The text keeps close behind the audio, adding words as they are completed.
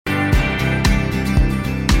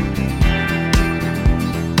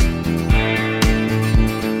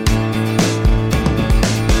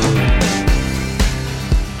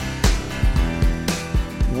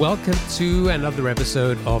Welcome to another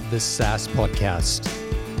episode of the SaaS podcast.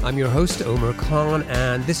 I'm your host, Omar Khan,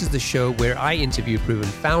 and this is the show where I interview proven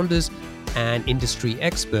founders and industry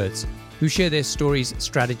experts who share their stories,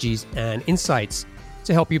 strategies, and insights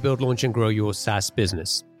to help you build, launch, and grow your SaaS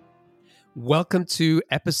business. Welcome to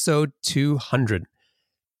episode 200.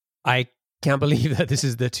 I can't believe that this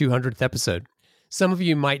is the 200th episode. Some of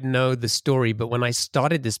you might know the story, but when I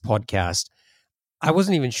started this podcast, I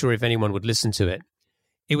wasn't even sure if anyone would listen to it.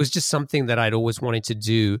 It was just something that I'd always wanted to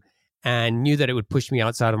do and knew that it would push me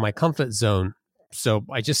outside of my comfort zone. So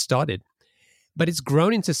I just started. But it's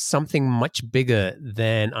grown into something much bigger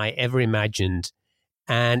than I ever imagined.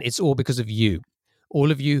 And it's all because of you, all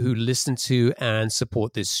of you who listen to and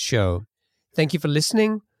support this show. Thank you for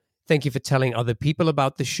listening. Thank you for telling other people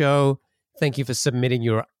about the show. Thank you for submitting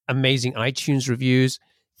your amazing iTunes reviews.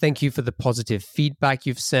 Thank you for the positive feedback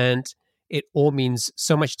you've sent. It all means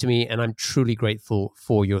so much to me, and I'm truly grateful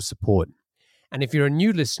for your support. And if you're a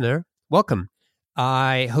new listener, welcome.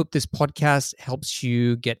 I hope this podcast helps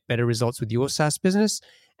you get better results with your SaaS business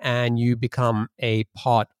and you become a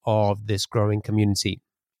part of this growing community.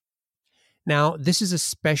 Now, this is a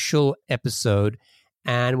special episode,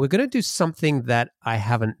 and we're going to do something that I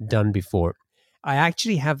haven't done before. I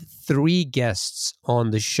actually have 3 guests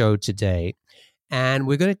on the show today, and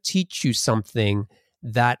we're going to teach you something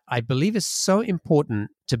that I believe is so important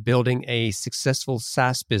to building a successful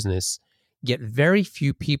SaaS business, yet very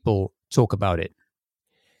few people talk about it.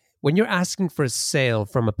 When you're asking for a sale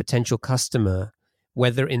from a potential customer,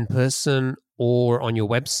 whether in person or on your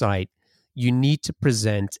website, you need to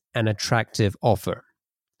present an attractive offer.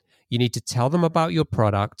 You need to tell them about your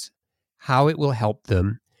product, how it will help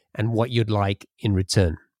them, and what you'd like in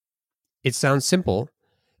return. It sounds simple,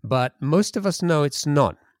 but most of us know it's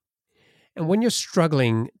not. And when you're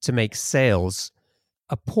struggling to make sales,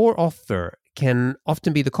 a poor offer can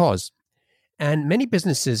often be the cause. And many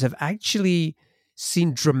businesses have actually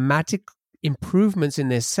seen dramatic improvements in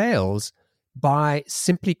their sales by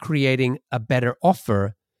simply creating a better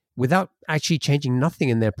offer without actually changing nothing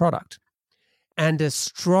in their product. And a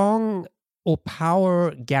strong or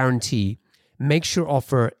power guarantee makes your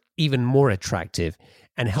offer even more attractive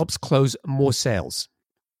and helps close more sales.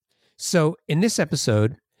 So in this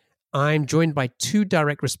episode, I'm joined by 2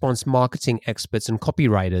 direct response marketing experts and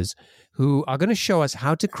copywriters who are going to show us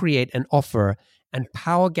how to create an offer and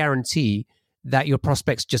power guarantee that your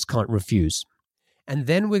prospects just can't refuse. And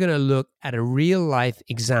then we're going to look at a real-life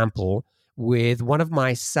example with one of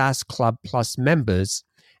my SaaS Club Plus members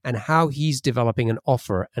and how he's developing an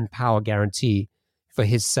offer and power guarantee for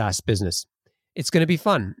his SaaS business. It's going to be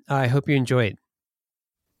fun. I hope you enjoy it.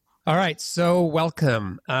 All right, so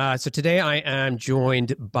welcome. So today I am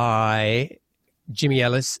joined by Jimmy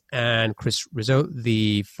Ellis and Chris Rizzo,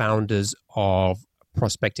 the founders of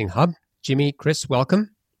Prospecting Hub. Jimmy, Chris,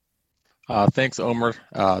 welcome. Thanks, Omar.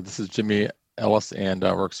 This is Jimmy Ellis, and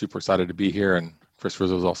we're super excited to be here, and Chris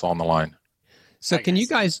Rizzo is also on the line. So can you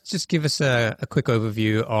guys just give us a quick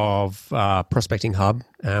overview of Prospecting Hub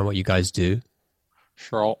and what you guys do?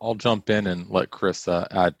 Sure, I'll jump in and let Chris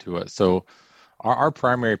add to it. So our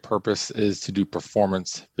primary purpose is to do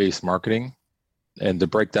performance-based marketing. And to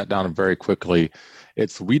break that down very quickly,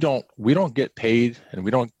 it's we don't get paid and we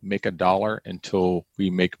don't make a dollar until we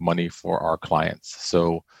make money for our clients.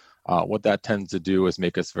 So what that tends to do is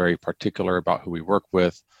make us very particular about who we work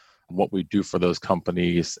with, what we do for those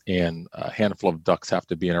companies, and a handful of ducks have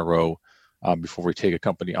to be in a row before we take a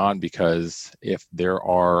company on, because if there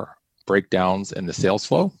are breakdowns in the sales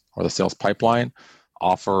flow or the sales pipeline,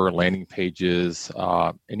 offer, landing pages,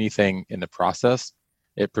 anything in the process,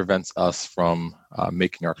 it prevents us from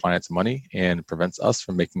making our clients money and prevents us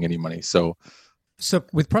from making any money. So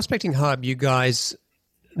with Prospecting Hub, you guys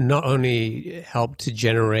not only help to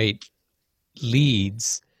generate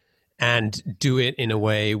leads and do it in a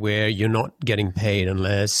way where you're not getting paid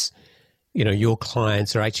unless, your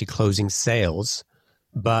clients are actually closing sales,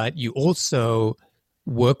 but you also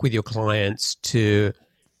work with your clients to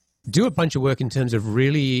do a bunch of work in terms of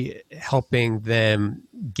really helping them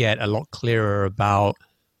get a lot clearer about,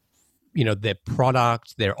 their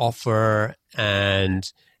product, their offer,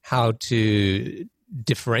 and how to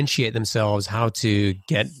differentiate themselves, how to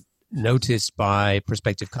get noticed by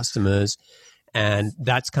prospective customers. And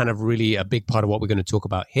that's kind of really a big part of what we're going to talk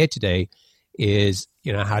about here today is,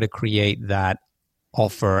 how to create that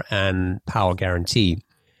offer and power guarantee.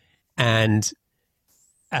 And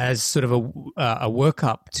as sort of a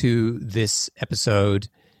workup to this episode,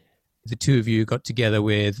 the 2 of you got together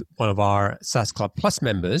with one of our SaaS Club Plus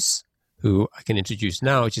members, who I can introduce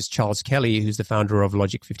now, which is Charles Kelly, who's the founder of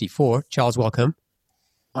Logic 54. Charles, welcome.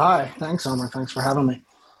 Hi, thanks, Omar. Thanks for having me.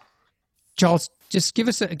 Charles, just give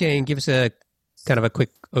us a kind of a quick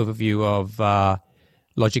overview of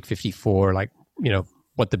Logic 54, like,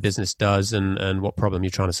 what the business does and what problem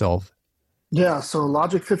you're trying to solve. Yeah, so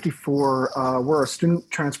Logic 54, we're a student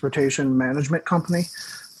transportation management company.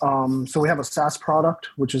 So we have a SaaS product,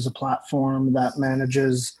 which is a platform that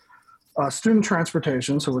manages student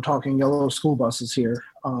transportation. So we're talking yellow school buses here.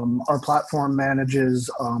 Our platform manages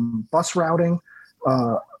bus routing,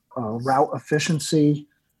 route efficiency.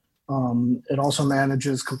 It also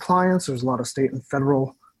manages compliance. There's a lot of state and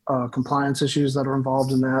federal compliance issues that are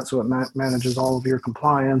involved in that. So it manages all of your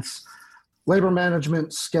compliance, labor management,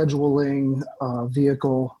 scheduling,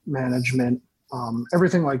 vehicle management.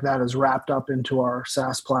 Everything like that is wrapped up into our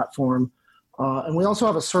SaaS platform. And we also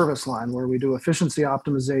have a service line where we do efficiency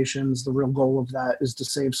optimizations. The real goal of that is to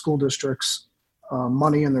save school districts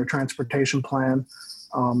money in their transportation plan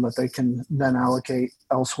that they can then allocate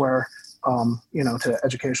elsewhere, to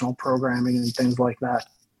educational programming and things like that.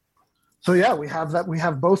 So yeah, we have that. We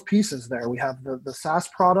have both pieces there. We have the SaaS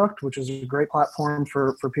product, which is a great platform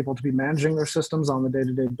for people to be managing their systems on the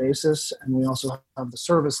day-to-day basis. And we also have the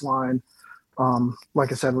service line,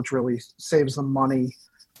 like I said, which really saves them money.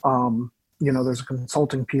 There's a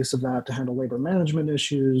consulting piece of that to handle labor management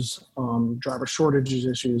issues, driver shortages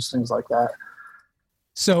issues, things like that.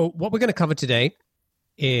 So what we're going to cover today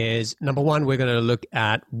is, number one, we're going to look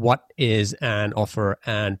at what is an offer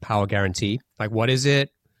and power guarantee. Like, what is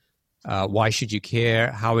it? Why should you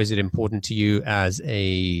care? How is it important to you as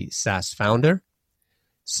a SaaS founder?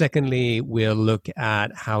 Secondly, we'll look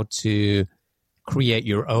at how to create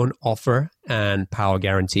your own offer and power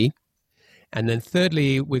guarantee. And then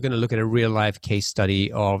thirdly, we're going to look at a real-life case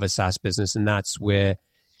study of a SaaS business, and that's where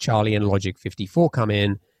Charlie and Logic 54 come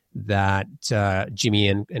in, that Jimmy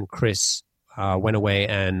and Chris went away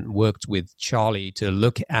and worked with Charlie to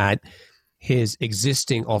look at his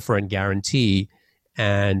existing offer and guarantee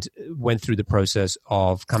and went through the process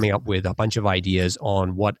of coming up with a bunch of ideas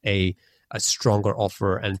on what a stronger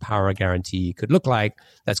offer and power guarantee could look like.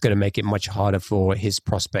 That's going to make it much harder for his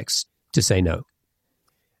prospects to say no.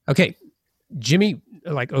 Okay, Jimmy,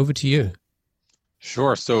 over to you.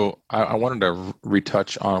 Sure. So I wanted to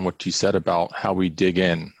retouch on what you said about how we dig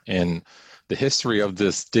in. And the history of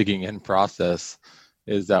this digging in process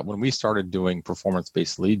is that when we started doing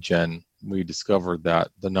performance-based lead gen, we discovered that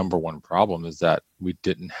the number one problem is that we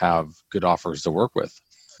didn't have good offers to work with.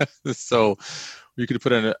 So we could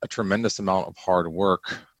put in a tremendous amount of hard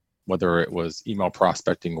work, whether it was email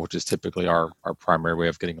prospecting, which is typically our primary way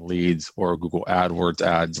of getting leads, or Google AdWords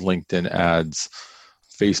ads, LinkedIn ads,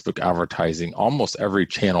 Facebook advertising, almost every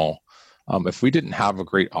channel. If we didn't have a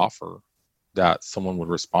great offer that someone would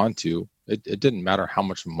respond to, it didn't matter how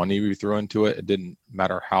much money we threw into it. It didn't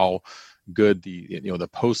matter how good the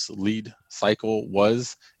post lead cycle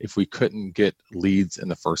was if we couldn't get leads in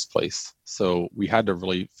the first place. So we had to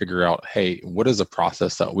really figure out, hey, what is a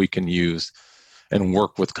process that we can use and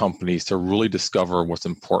work with companies to really discover what's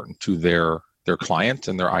important to their client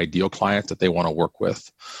and their ideal client that they want to work with.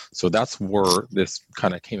 So that's where this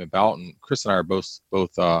kind of came about. And Chris and I are both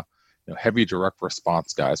heavy direct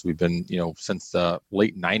response guys. We've been, since the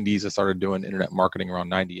late 90s, I started doing internet marketing around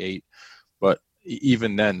 98. But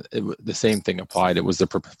even then, the same thing applied. It was the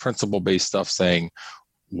principle-based stuff saying,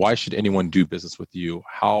 why should anyone do business with you?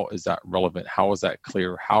 How is that relevant? How is that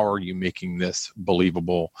clear? How are you making this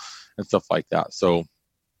believable? And stuff like that. So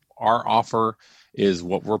our offer is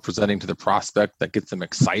what we're presenting to the prospect that gets them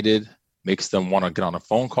excited, makes them want to get on a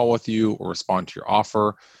phone call with you or respond to your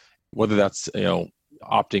offer, whether that's,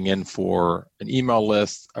 opting in for an email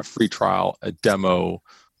list, a free trial, a demo.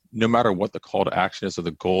 No matter what the call to action is or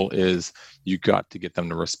the goal is, you got to get them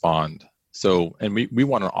to respond. So, and we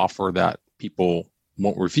want to offer that people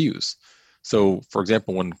won't refuse. So, for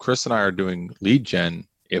example, when Chris and I are doing lead gen,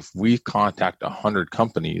 if we contact 100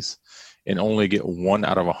 companies and only get 1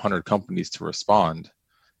 out of 100 companies to respond,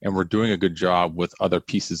 and we're doing a good job with other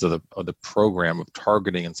pieces of the program of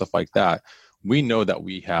targeting and stuff like that, we know that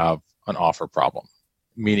we have an offer problem.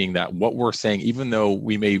 Meaning that what we're saying, even though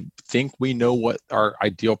we may think we know what our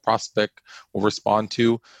ideal prospect will respond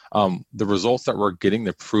to, the results that we're getting,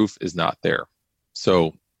 the proof is not there. So,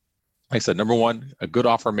 like I said, number one, a good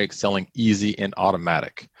offer makes selling easy and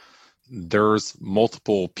automatic. There's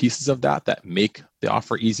multiple pieces of that make the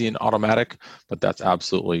offer easy and automatic, but that's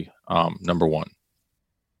absolutely number one.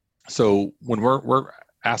 So when we're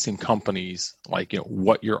asking companies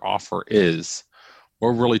what your offer is,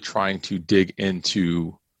 we're really trying to dig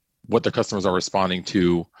into what the customers are responding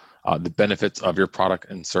to, the benefits of your product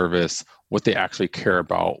and service, what they actually care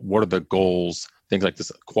about, what are the goals, things like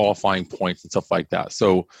this, qualifying points and stuff like that.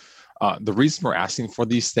 So the reason we're asking for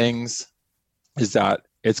these things is that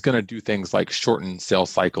it's going to do things like shorten sales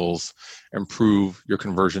cycles, improve your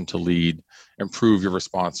conversion to lead, improve your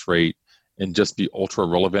response rate, and just be ultra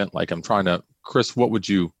relevant. Like Chris, what would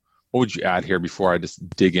you add here before I just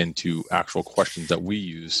dig into actual questions that we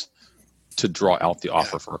use to draw out the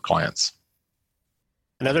offer for our clients?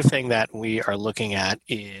 Another thing that we are looking at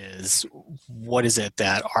is what is it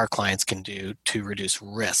that our clients can do to reduce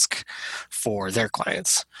risk for their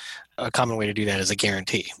clients. A common way to do that is a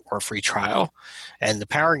guarantee or a free trial. And the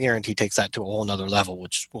power guarantee takes that to a whole nother level,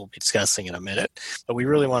 which we'll be discussing in a minute. But we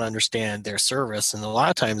really want to understand their service. And a lot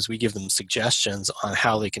of times we give them suggestions on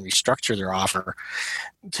how they can restructure their offer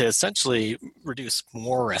to essentially reduce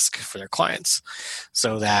more risk for their clients,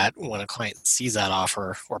 so that when a client sees that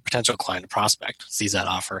offer, or a potential client or prospect sees that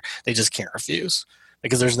offer, they just can't refuse,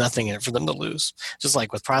 because there's nothing in it for them to lose. Just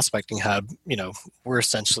like with Prospecting Hub, we're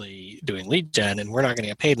essentially doing lead gen, and we're not going to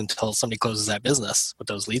get paid until somebody closes that business with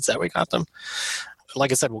those leads that we got them.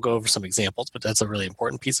 Like I said, we'll go over some examples, but that's a really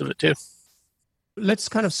important piece of it too. Let's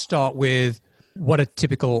kind of start with what a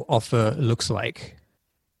typical offer looks like.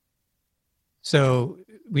 So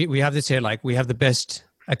we have this here, like we have the best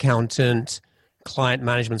accountant client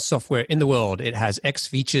management software in the world. It has X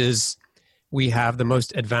features. We have the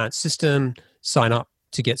most advanced system. Sign up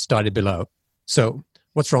to get started below. So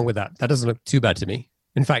what's wrong with that? That doesn't look too bad to me.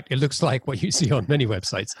 In fact, it looks like what you see on many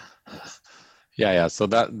websites. Yeah. So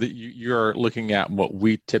you're looking at what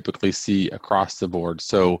we typically see across the board.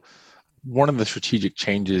 So one of the strategic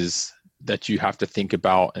changes that you have to think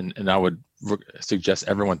about, and I would suggest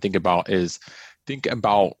everyone think about, is think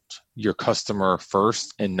about your customer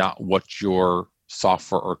first and not what your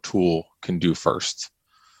software or tool can do first.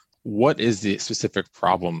 What is the specific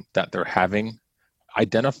problem that they're having?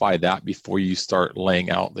 Identify that before you start laying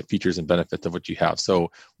out the features and benefits of what you have. So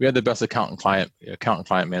we have the best accountant client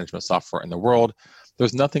management software in the world.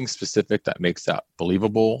 There's nothing specific that makes that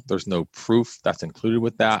believable. There's no proof that's included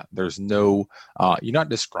with that. There's no, you're not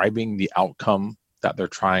describing the outcome that they're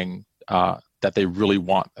trying, that they really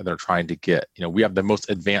want, that they're trying to get. We have the most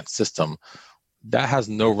advanced system. That has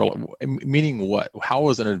no meaning. What? How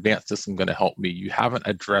is an advanced system going to help me? You haven't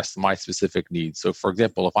addressed my specific needs. So, for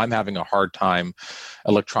example, if I'm having a hard time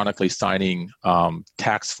electronically signing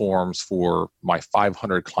tax forms for my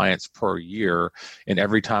 500 clients per year, and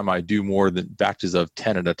every time I do more than batches of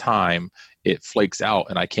 10 at a time, it flakes out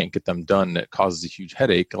and I can't get them done. It causes a huge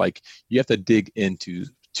headache. Like, you have to dig into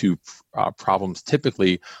problems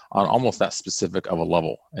typically on almost that specific of a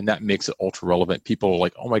level, and that makes it ultra relevant. People are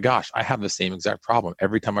like, oh my gosh, I have the same exact problem.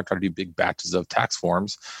 Every time I try to do big batches of tax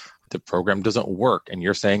forms, the program doesn't work. And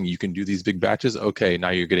you're saying you can do these big batches? Okay, now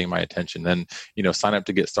you're getting my attention. Then sign up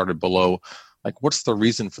to get started below. Like, what's the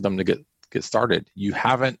reason for them to get started? You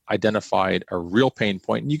haven't identified a real pain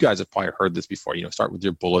point. And you guys have probably heard this before. Start with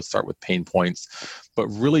your bullets, start with pain points, but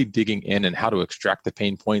really digging in and how to extract the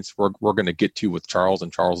pain points. We're going to get to with Charles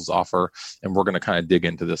and Charles's offer, and we're going to kind of dig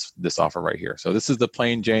into this offer right here. So this is the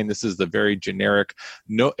plain Jane. This is the very generic.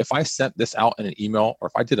 No, if I sent this out in an email, or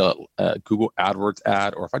if I did a Google AdWords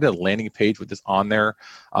ad, or if I did a landing page with this on there,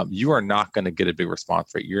 you are not going to get a big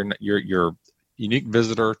response rate. Your unique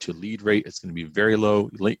visitor to lead rate is going to be very low.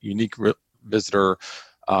 Unique visitor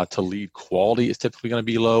to lead quality is typically going to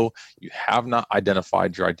be low. You have not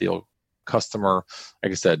identified your ideal customer.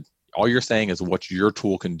 Like I said, all you're saying is what your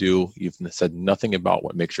tool can do. You've said nothing about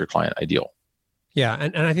what makes your client ideal. Yeah,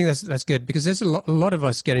 and I think that's good, because there's a lot of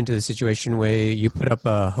us get into the situation where you put up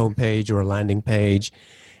a homepage or a landing page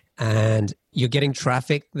and you're getting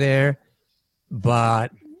traffic there,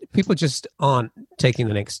 but people just aren't taking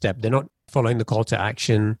the next step. They're not following the call to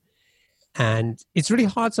action. And it's really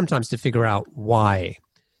hard sometimes to figure out why.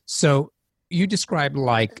 So you described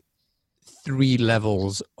like 3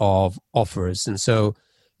 levels of offers. And so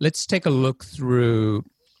let's take a look through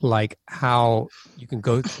like how you can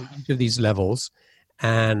go through each of these levels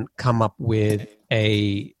and come up with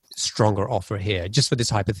a stronger offer here, just for this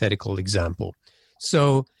hypothetical example.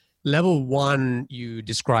 So level 1, you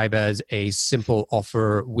describe as a simple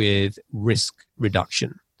offer with risk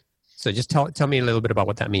reduction. So just tell me a little bit about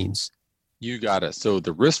what that means. You got it. So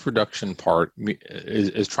the risk reduction part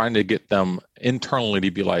is trying to get them internally to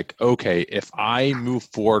be like, okay, if I move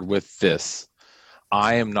forward with this,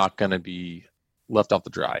 I am not going to be left out to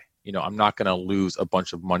dry. I'm not going to lose a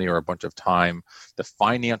bunch of money or a bunch of time. The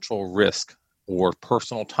financial risk or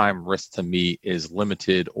personal time risk to me is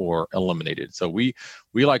limited or eliminated. So we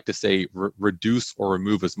like to say reduce or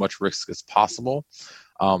remove as much risk as possible.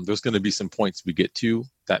 There's going to be some points we get to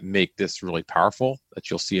that make this really powerful that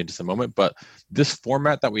you'll see in just a moment. But this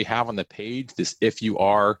format that we have on the page, this if you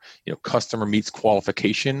are, customer meets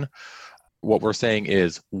qualification, what we're saying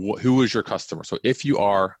is, who is your customer? So if you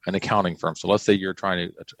are an accounting firm, so let's say you're trying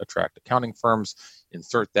to attract accounting firms,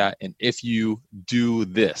 insert that. And if you do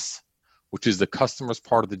this, which is the customer's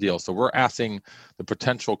part of the deal. So we're asking the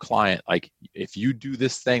potential client, like, if you do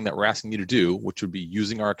this thing that we're asking you to do, which would be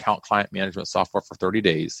using our account client management software for 30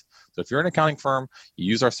 days. So if you're an accounting firm, you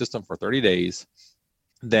use our system for 30 days,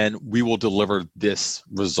 then we will deliver this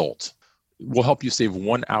result. We'll help you save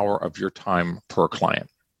 1 hour of your time per client.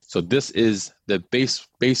 So this is the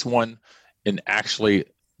base one. And actually,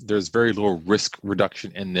 there's very little risk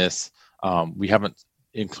reduction in this. We haven't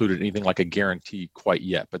included anything like a guarantee quite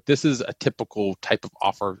yet, but this is a typical type of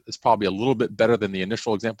offer. It's probably a little bit better than the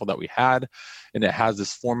initial example that we had, and it has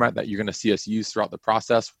this format that you're going to see us use throughout the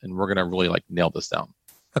process, and we're going to really like nail this down.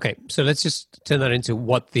 Okay, so let's just turn that into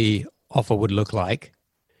what the offer would look like.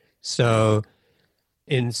 So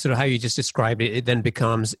in sort of how you just described it, it then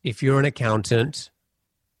becomes, if you're an accountant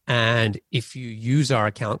and if you use our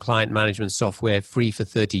account client management software free for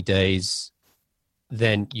 30 days,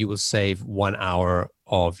 then you will save 1 hour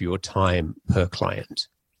of your time per client.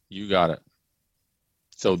 You got it.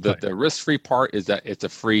 So the risk-free part is that it's a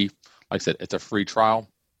free, like I said, it's a free trial.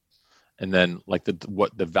 And then like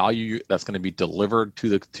the value that's going to be delivered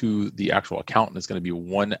to the actual accountant is going to be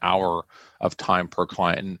 1 hour of time per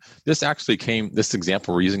client. And this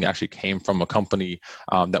example we're using actually came from a company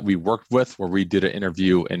that we worked with, where we did an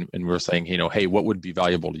interview and we were saying, hey, what would be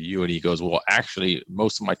valuable to you? And he goes, well, actually,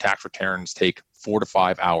 most of my tax returns take 4 to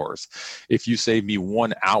 5 hours. If you save me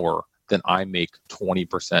 1 hour, then I make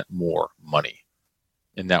 20% more money.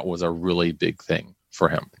 And that was a really big thing for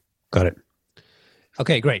him. Got it.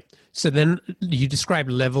 Okay, great. So then you described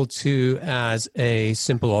level 2 as a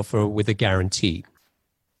simple offer with a guarantee.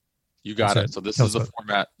 You got it. So this is the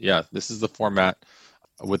format. Yeah, this is the format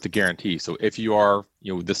with the guarantee. So if you are,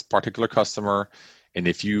 this particular customer, and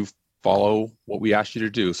if you follow what we asked you to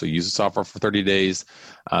do, so use the software for 30 days,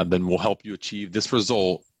 then we'll help you achieve this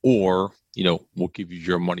result, or, we'll give you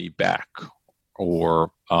your money back, or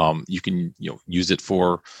you can use it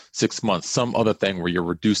for 6 months, some other thing where you're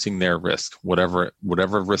reducing their risk, whatever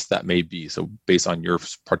risk that may be. So based on your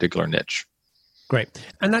particular niche. Great.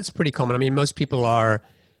 And that's pretty common. I mean, most people are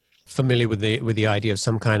familiar with the idea of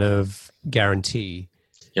some kind of guarantee.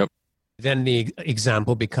 Yep. Then the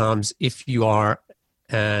example becomes, if you are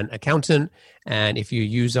an accountant and if you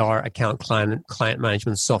use our account client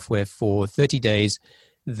management software for 30 days,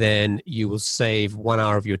 then you will save 1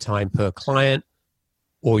 hour of your time per client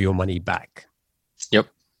or your money back. Yep.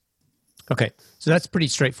 Okay, so that's pretty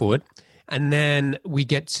straightforward. And then we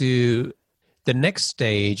get to the next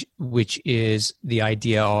stage, which is the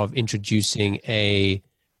idea of introducing a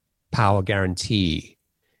power guarantee.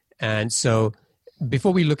 And so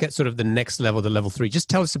before we look at sort of the next level, the level 3, just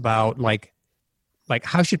tell us about like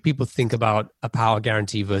how should people think about a power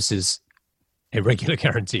guarantee versus a regular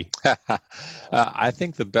guarantee? I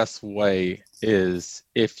think the best way is,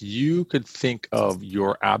 if you could think of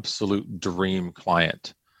your absolute dream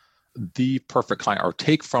client, the perfect client, or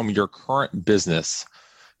take from your current business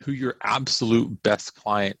who your absolute best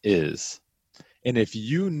client is. And if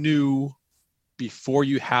you knew before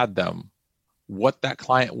you had them what that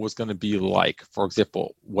client was going to be like, for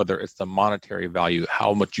example, whether it's the monetary value,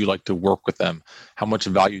 how much you like to work with them, how much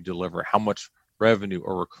value you deliver, how much revenue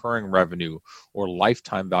or recurring revenue or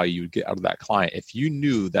lifetime value you would get out of that client. If you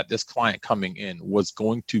knew that this client coming in was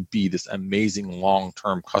going to be this amazing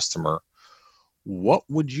long-term customer, what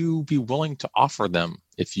would you be willing to offer them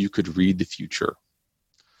if you could read the future?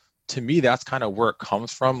 To me, that's kind of where it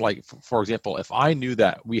comes from. Like, for example, if I knew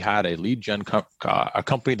that we had a lead gen a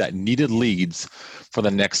company that needed leads for the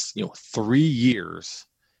next 3 years,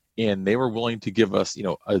 and they were willing to give us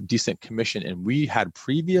a decent commission, and we had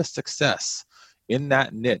previous success in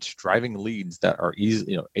that niche, driving leads that are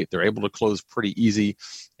easy, they're able to close pretty easy,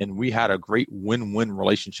 and we had a great win-win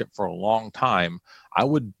relationship for a long time, I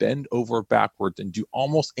would bend over backwards and do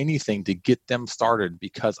almost anything to get them started,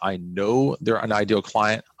 because I know they're an ideal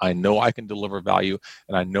client, I know I can deliver value,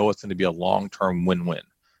 and I know it's going to be a long-term win-win.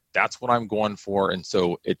 That's what I'm going for. And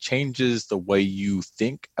so it changes the way you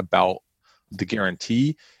think about the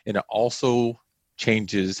guarantee, and it also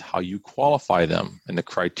changes how you qualify them and the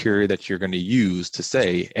criteria that you're going to use to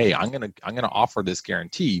say, hey, I'm going to offer this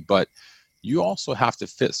guarantee, but you also have to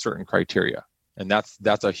fit certain criteria. And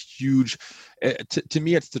that's a huge, to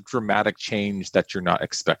me, it's the dramatic change that you're not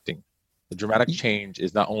expecting. The dramatic change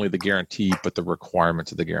is not only the guarantee, but the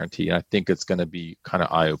requirements of the guarantee. And I think it's going to be kind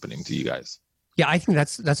of eye-opening to you guys. Yeah, I think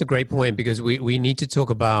that's a great point, because we need to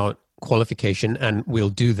talk about qualification, and we'll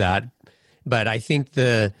do that. But I think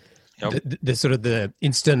the sort of the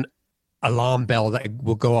instant alarm bell that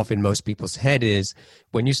will go off in most people's head is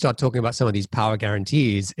when you start talking about some of these power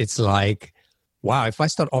guarantees, it's like, wow, if I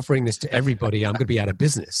start offering this to everybody, I'm going to be out of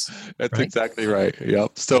business. That's right? exactly right.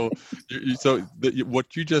 Yep. So,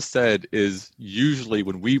 what you just said is usually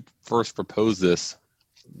when we first propose this,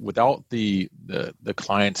 without the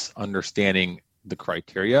clients understanding the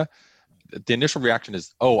criteria, the initial reaction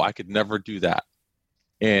is, "Oh, I could never do that."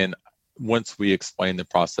 And once we explain the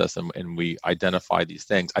process and we identify these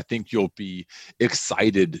things, I think you'll be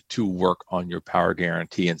excited to work on your power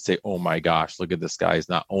guarantee and say, oh my gosh, look at this, guys.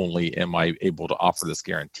 Not only am I able to offer this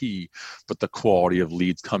guarantee, but the quality of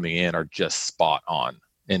leads coming in are just spot on.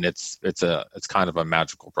 And it's kind of a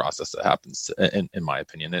magical process that happens in my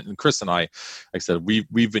opinion. And Chris and I, like I said,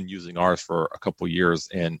 we've been using ours for a couple of years,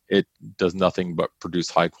 and it does nothing but produce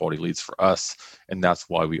high quality leads for us. And that's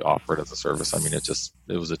why we offer it as a service. I mean, it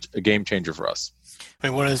was a game changer for us. I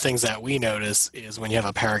mean, one of the things that we notice is when you have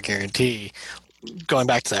a power guarantee, going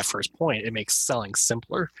back to that first point, it makes selling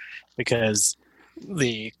simpler because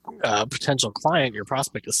the potential client, your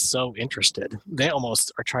prospect, is so interested. They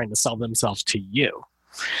almost are trying to sell themselves to you.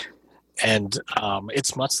 And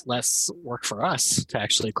it's much less work for us to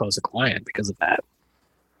actually close a client because of that.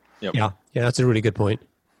 Yep. Yeah, that's a really good point.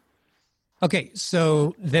 Okay,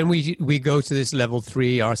 so then we go to this level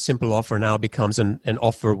 3. Our simple offer now becomes an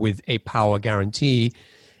offer with a power guarantee.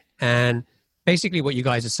 And basically what you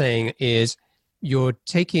guys are saying is you're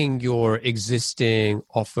taking your existing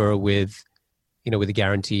offer with a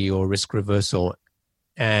guarantee or risk reversal,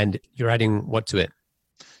 and you're adding what to it?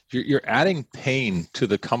 You're adding pain to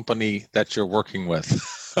the company that you're working with.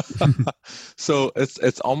 So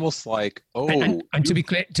it's almost like, and to be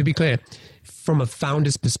clear, from a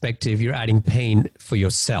founder's perspective, you're adding pain for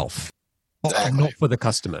yourself, not for the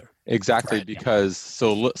customer. Exactly, right. Because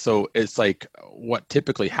so it's like what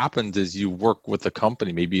typically happens is you work with a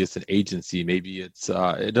company. Maybe it's an agency, maybe it's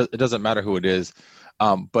it doesn't matter who it is,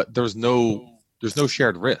 but there's no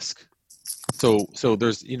shared risk. So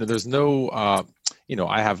there's no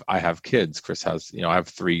I have kids. Chris has I have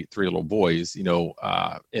three little boys.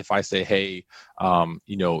 If I say, hey,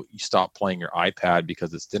 you stop playing your iPad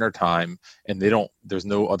because it's dinner time, and there's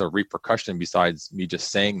no other repercussion besides me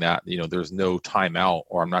just saying that. There's no timeout,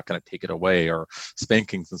 or I'm not going to take it away, or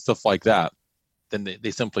spankings and stuff like that. Then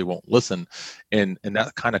they simply won't listen, and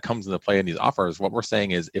that kind of comes into play in these offers. What we're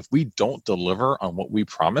saying is, if we don't deliver on what we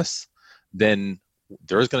promise, then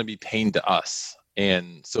there is going to be pain to us,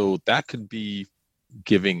 and so that could be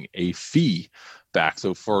giving a fee back.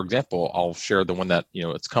 So for example, I'll share the one that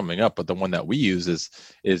it's coming up, but the one that we use is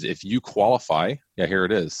if you qualify. Yeah, here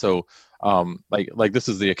it is. So like this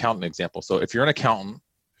is the accountant example. So if you're an accountant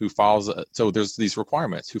who files, so there's these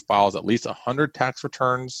requirements, who files at least 100 tax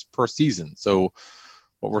returns per season. So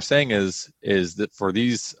what we're saying is that for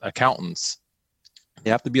these accountants, they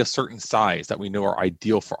have to be a certain size that we know are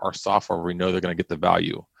ideal for our software, where we know they're going to get the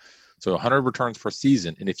value. So 100 returns per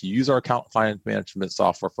season. And if you use our account finance management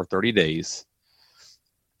software for 30 days,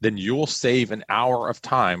 then you'll save an hour of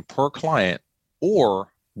time per client,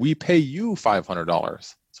 or we pay you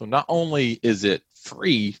 $500. So not only is it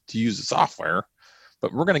free to use the software,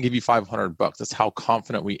 but we're going to give you $500. That's how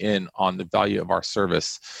confident we in on the value of our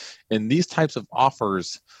service. And these types of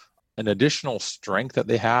offers, an additional strength that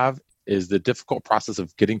they have is the difficult process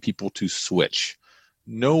of getting people to switch.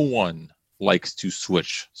 No one likes to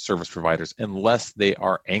switch service providers unless they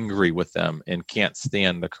are angry with them and can't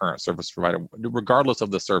stand the current service provider, regardless of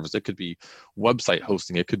the service. It could be website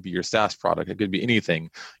hosting, it could be your SaaS product, it could be anything.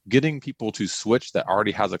 Getting people to switch that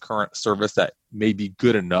already has a current service that may be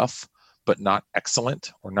good enough but not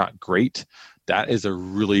excellent or not great, that is a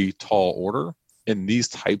really tall order. And these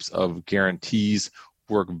types of guarantees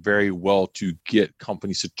work very well to get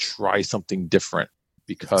companies to try something different,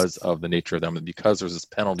 because of the nature of them, and because there's this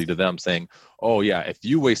penalty to them saying, oh yeah, if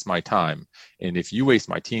you waste my time and if you waste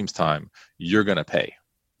my team's time, you're going to pay.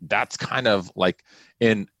 That's kind of like,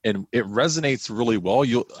 and it resonates really well.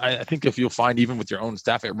 I think if you'll find, even with your own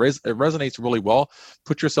staff, it resonates really well.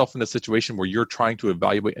 Put yourself in a situation where you're trying to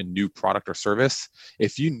evaluate a new product or service.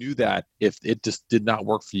 If you knew that if it just did not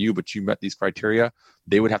work for you, but you met these criteria,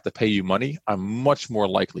 they would have to pay you money. I'm much more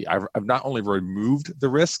likely. I've not only removed the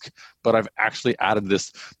risk, but I've actually added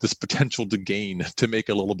this potential to gain, to make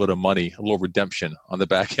a little bit of money, a little redemption on the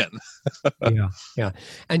back end. Yeah.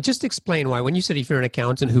 And just explain why, when you said if you're an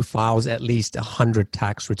accountant who files at least 100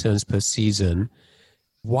 tax returns per season,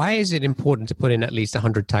 why is it important to put in at least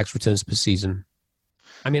 100 tax returns per season?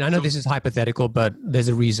 I mean, I know this is hypothetical, but there's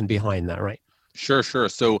a reason behind that, right? Sure, sure.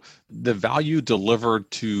 So the value delivered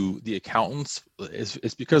to the accountants is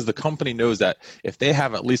because the company knows that if they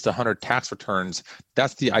have at least 100 tax returns,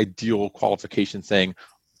 that's the ideal qualification, saying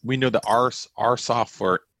we know that our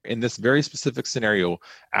software in this very specific scenario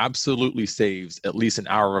absolutely saves at least an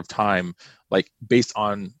hour of time, like based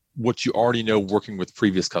on what you already know working with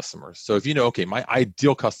previous customers. So if you know, okay, my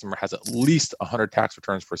ideal customer has at least 100 tax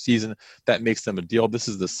returns per season, that makes them a deal. This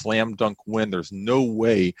is the slam dunk win. There's no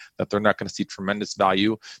way that they're not going to see tremendous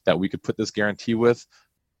value that we could put this guarantee with.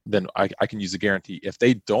 Then I can use a guarantee. If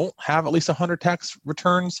they don't have at least 100 tax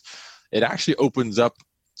returns, it actually opens up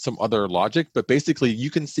some other logic. But basically, you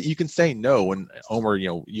can say no. And Omer,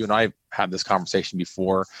 you and I had this conversation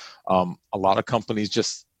before. A lot of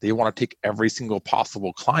companies they want to take every single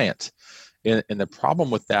possible client. And the problem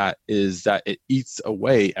with that is that it eats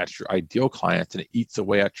away at your ideal client and it eats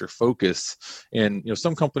away at your focus. And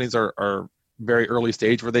some companies are very early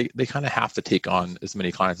stage where they kind of have to take on as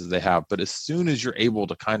many clients as they have. But as soon as you're able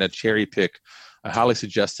to kind of cherry pick, I highly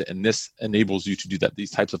suggest it. And this enables you to do that. These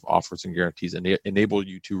types of offers and guarantees enable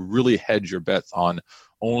you to really hedge your bets on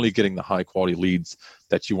only getting the high quality leads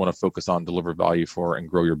that you want to focus on, deliver value for, and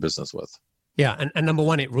grow your business with. Yeah, and number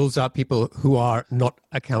one, it rules out people who are not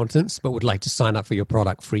accountants but would like to sign up for your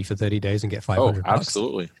product free for 30 days and get $500. Oh,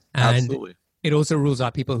 absolutely. And absolutely. It also rules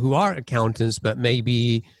out people who are accountants but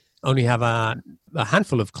maybe only have a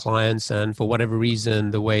handful of clients, and for whatever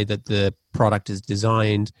reason, the way that the product is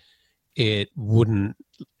designed, it wouldn't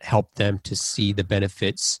help them to see the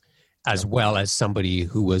benefits as well as somebody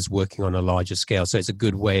who was working on a larger scale. So it's a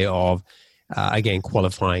good way of again,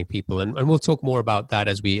 qualifying people. And we'll talk more about that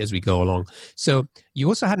as we go along. So you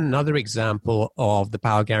also had another example of the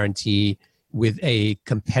power guarantee with a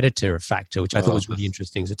competitor factor, which I thought was really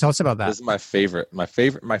interesting. So tell us about that. This is my favorite. My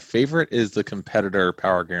favorite is the competitor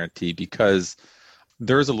power guarantee, because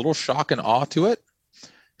there's a little shock and awe to it,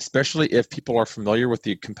 especially if people are familiar with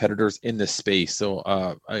the competitors in this space. So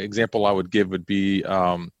an example I would give would be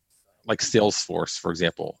like Salesforce, for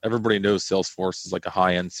example. Everybody knows Salesforce is like a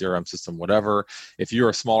high-end CRM system, whatever. If you're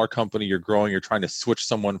a smaller company, you're growing, you're trying to switch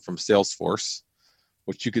someone from Salesforce,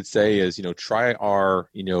 what you could say is, try our,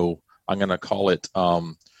 I'm going to call it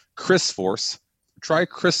Chrisforce. Try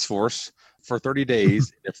Chrisforce for 30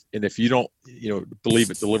 days. If you don't, believe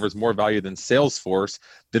it delivers more value than Salesforce,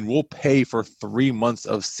 then we'll pay for 3 months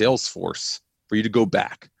of Salesforce for you to go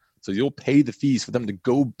back. So you'll pay the fees for them to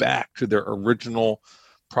go back to their original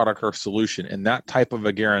product or solution. And that type of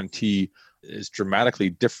a guarantee is dramatically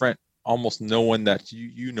different. Almost no one that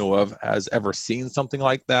you know of has ever seen something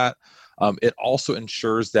like that. It also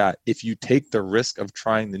ensures that if you take the risk of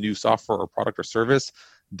trying the new software or product or service,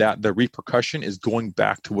 that the repercussion is going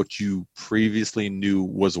back to what you previously knew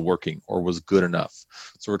was working or was good enough.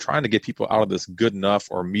 So we're trying to get people out of this good enough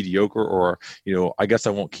or mediocre or, I guess I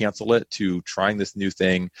won't cancel it, to trying this new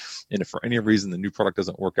thing. And if for any reason the new product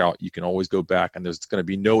doesn't work out, you can always go back and there's going to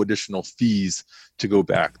be no additional fees to go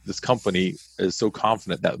back. This company is so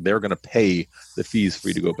confident that they're going to pay the fees for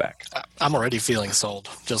you to go back. I'm already feeling sold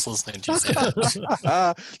just listening to you say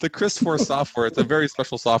that. The Chrisforce software, it's a very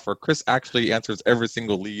special software. Chris actually answers every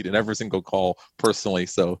single lead and every single call personally.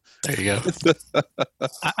 So there you go.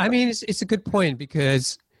 I mean, it's a good point,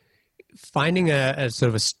 because finding a sort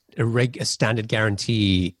of a standard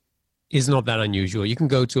guarantee is not that unusual. You can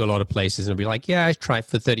go to a lot of places and be like, yeah, I try it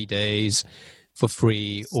for 30 days for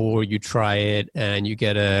free, or you try it and you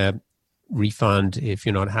get a refund if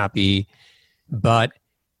you're not happy. But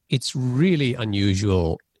it's really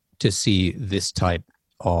unusual to see this type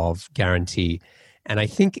of guarantee. And I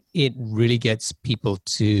think it really gets people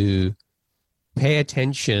to pay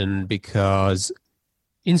attention, because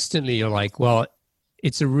instantly you're like, well,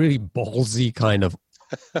 it's a really ballsy kind of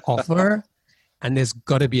offer, and there's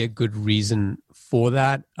got to be a good reason for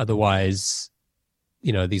that. Otherwise,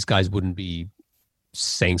 these guys wouldn't be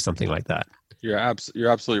saying something like that. You're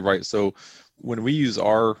absolutely right. So when we use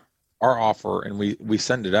our offer and we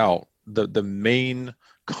send it out, the main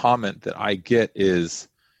comment that I get is,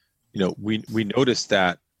 we notice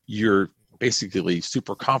that you're basically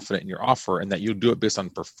super confident in your offer and that you'll do it based on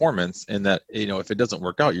performance, and that, if it doesn't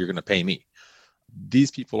work out, you're going to pay me.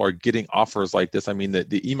 These people are getting offers like this. I mean,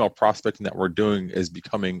 the email prospecting that we're doing is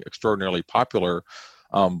becoming extraordinarily popular,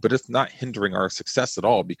 but it's not hindering our success at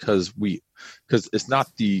all, because it's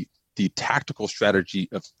not the tactical strategy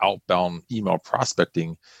of outbound email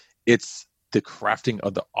prospecting. It's the crafting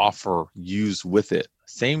of the offer used with it.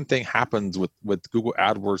 Same thing happens with Google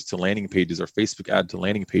AdWords to landing pages or Facebook ad to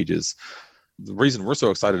landing pages. the reason we're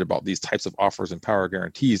so excited about these types of offers and power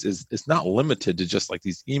guarantees is it's not limited to just like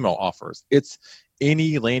these email offers. It's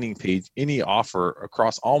any landing page, any offer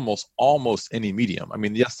across almost any medium. I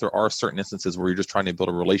mean, yes, there are certain instances where you're just trying to build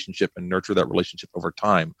a relationship and nurture that relationship over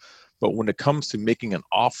time. But when it comes to making an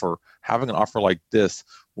offer, having an offer like this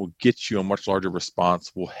will get you a much larger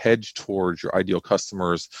response, will hedge towards your ideal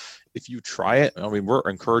customers. If you try it, I mean, we're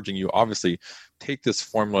encouraging you, obviously, take this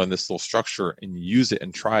formula and this little structure and use it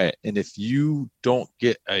and try it. And if you don't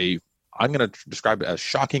get I'm going to describe it as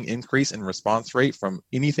shocking increase in response rate from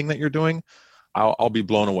anything that you're doing, I'll be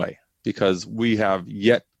blown away, because we have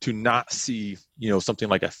yet to not see, something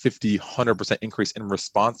like a 50, 100% increase in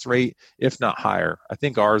response rate, if not higher. I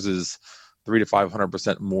think ours is 300 to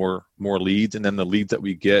 500% more leads. And then the leads that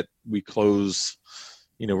we get, we close,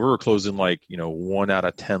 we were closing 1 out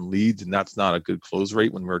of 10 leads, and that's not a good close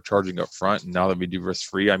rate when we're charging up front. And now that we do risk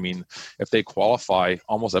free, I mean, if they qualify,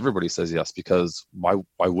 almost everybody says yes, because why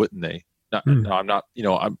wouldn't they? No, I'm not,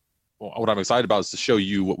 what I'm excited about is to show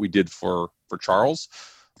you what we did for Charles,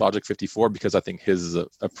 Logic 54, because I think his is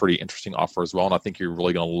a pretty interesting offer as well. And I think you're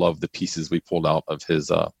really going to love the pieces we pulled out of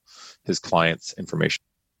his client's information.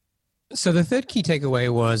 So the third key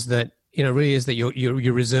takeaway was that, really is that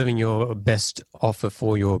you're reserving your best offer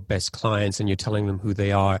for your best clients, and you're telling them who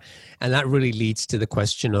they are. And that really leads to the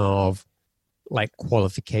question of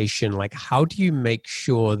qualification. How do you make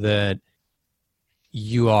sure that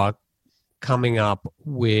you are coming up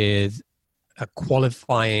with a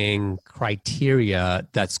qualifying criteria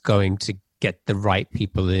that's going to get the right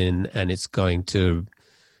people in, and it's going to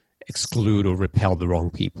exclude or repel the wrong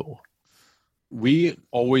people? We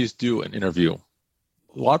always do an interview.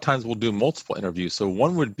 A lot of times we'll do multiple interviews. So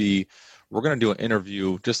one would be, we're going to do an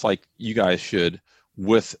interview just like you guys should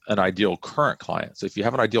with an ideal current client. So if you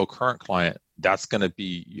have an ideal current client, that's going to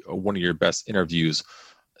be one of your best interviews.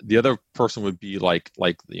 The other person would be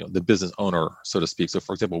the business owner, so to speak. So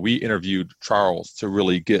for example, we interviewed Charles to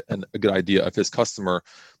really get a good idea of his customer,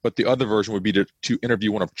 but the other version would be to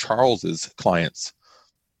interview one of Charles's clients.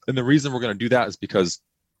 And the reason we're going to do that is because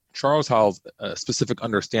Charles has a specific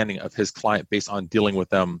understanding of his client based on dealing with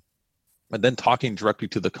them, and then talking directly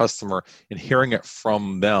to the customer and hearing it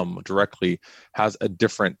from them directly has a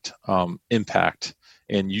different impact,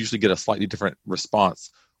 and usually get a slightly different response.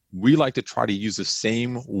 We like to try to use the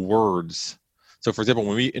same words. So for example,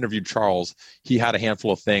 when we interviewed Charles, he had a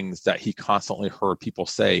handful of things that he constantly heard people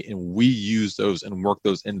say, and we use those and work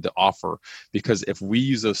those into the offer. Because if we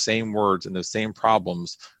use those same words and those same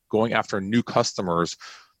problems going after new customers,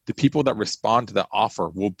 the people that respond to that offer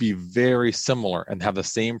will be very similar and have the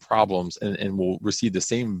same problems and will receive the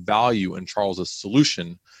same value in Charles's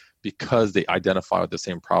solution because they identify with the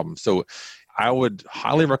same problem. So I would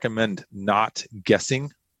highly recommend not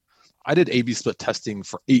guessing. I did A/B split testing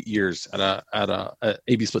for 8 years at a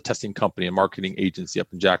A/B split testing company, a marketing agency up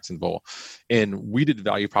in Jacksonville, and we did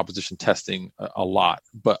value proposition testing a lot.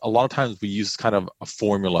 But a lot of times we use kind of a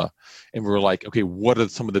formula, and we're like, okay, what are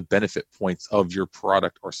some of the benefit points of your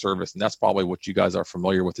product or service? And that's probably what you guys are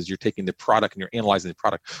familiar with. Is you're taking the product and you're analyzing the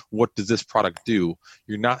product. What does this product do?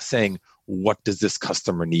 You're not saying, what does this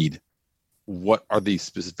customer need? What are these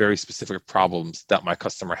very specific problems that my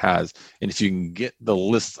customer has? And if you can get the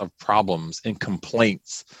list of problems and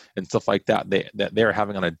complaints and stuff like that that they're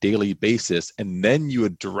having on a daily basis, and then you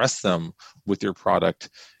address them with your product,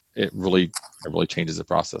 it really changes the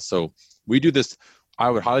process. So we do this. I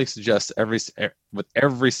would highly suggest with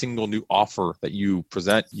every single new offer that you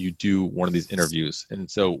present, you do one of these interviews. And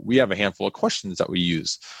so we have a handful of questions that we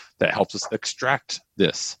use that helps us extract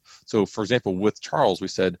this. So for example, with Charles, we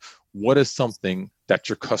said, what is something that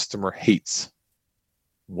your customer hates?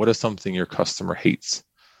 What is something your customer hates?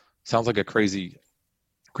 Sounds like a crazy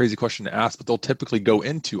question to ask, but they'll typically go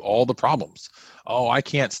into all the problems. Oh, I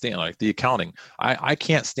can't stand the accounting. I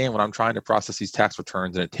can't stand when I'm trying to process these tax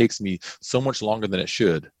returns and it takes me so much longer than it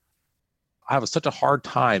should. I have such a hard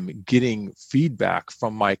time getting feedback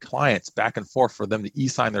from my clients back and forth for them to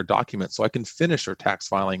e-sign their documents so I can finish their tax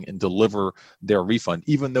filing and deliver their refund.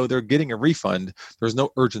 Even though they're getting a refund, there's no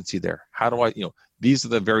urgency there. How do I, these are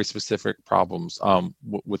the very specific problems.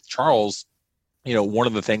 With Charles, one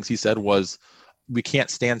of the things he said was, we can't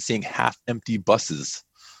stand seeing half-empty buses.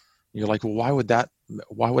 You're like, well,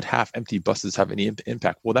 why would half-empty buses have any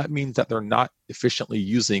impact? Well, that means that they're not efficiently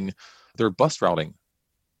using their bus routing.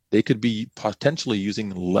 They could be potentially using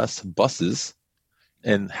less buses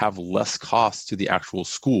and have less costs to the actual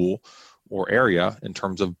school or area in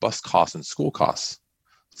terms of bus costs and school costs.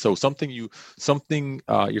 So something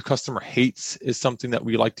your customer hates is something that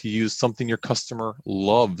we like to use. Something your customer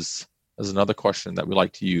loves is another question that we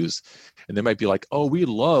like to use. And they might be like, oh, we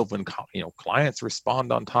love when clients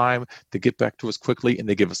respond on time, they get back to us quickly, and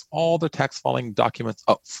they give us all their tax filing documents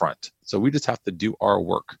up front. So we just have to do our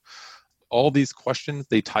work. All these questions,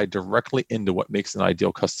 they tie directly into what makes an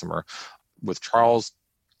ideal customer. With Charles,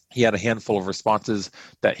 he had a handful of responses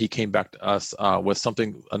that he came back to us with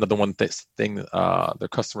something. Another one thing their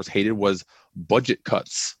customers hated was budget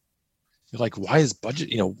cuts. You're like, why is budget?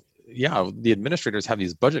 The administrators have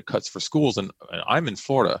these budget cuts for schools, and I'm in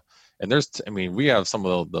Florida, and we have some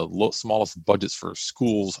of the smallest budgets for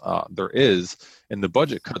schools there is, and the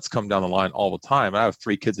budget cuts come down the line all the time. I have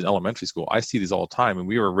 3 kids in elementary school. I see these all the time, and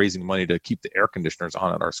we were raising money to keep the air conditioners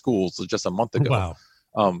on at our schools just a month ago. Wow.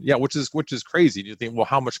 Which is crazy. You think, well,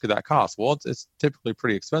 how much could that cost? Well, it's typically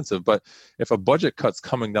pretty expensive, but if a budget cut's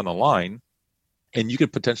coming down the line, and you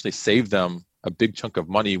could potentially save them a big chunk of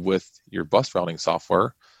money with your bus routing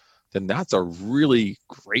software, then that's a really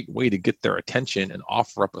great way to get their attention and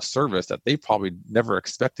offer up a service that they probably never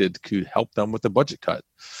expected could help them with the budget cut.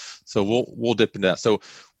 So we'll dip into that. So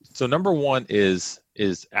number one is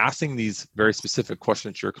asking these very specific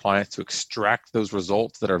questions to your clients to extract those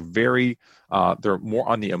results that are they're more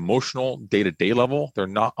on the emotional day-to-day level. They're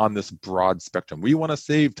not on this broad spectrum. We want to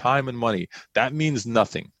save time and money. That means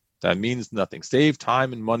nothing. That means nothing. Save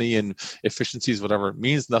time and money and efficiencies, whatever, it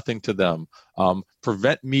means nothing to them.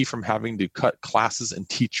 Prevent me from having to cut classes and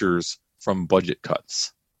teachers from budget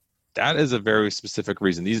cuts. That is a very specific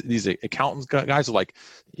reason. These accountants guys are like,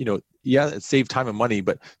 it saved time and money,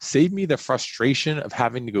 but save me the frustration of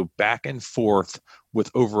having to go back and forth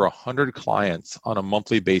with over 100 clients on a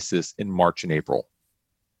monthly basis in March and April.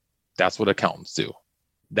 That's what accountants do.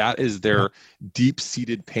 That is their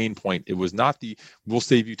deep-seated pain point. It was not we'll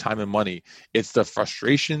save you time and money. It's the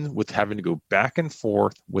frustration with having to go back and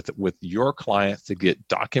forth with your clients to get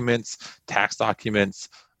documents, tax documents,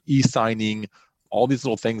 e-signing, all these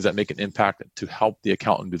little things that make an impact to help the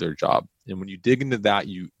accountant do their job. And when you dig into that,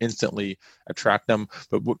 you instantly attract them.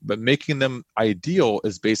 But making them ideal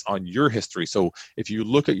is based on your history. So if you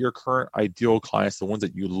look at your current ideal clients, the ones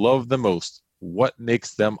that you love the most, what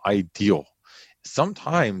makes them ideal?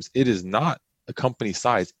 Sometimes it is not a company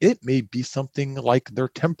size. It may be something like their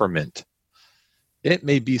temperament. It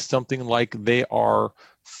may be something like they are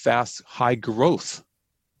fast, high growth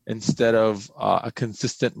instead of a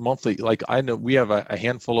consistent monthly. Like I know we have a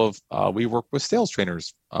handful of, we work with sales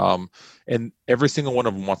trainers, and every single one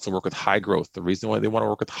of them wants to work with high growth. The reason why they want to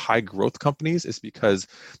work with high growth companies is because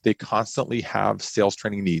they constantly have sales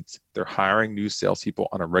training needs. They're hiring new salespeople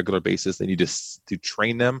on a regular basis. They need to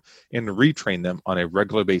train them and retrain them on a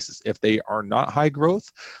regular basis. If they are not high growth,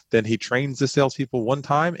 then he trains the salespeople one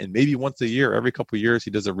time, and maybe once a year, every couple of years, he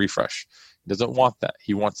does a refresh. He doesn't want that.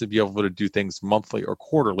 He wants to be able to do things monthly or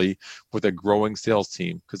quarterly with a growing sales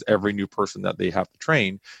team, because every new person that they have to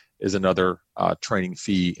train is another training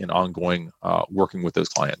fee and ongoing working with those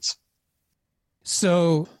clients.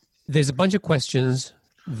 So there's a bunch of questions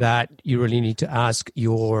that you really need to ask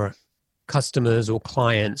your customers or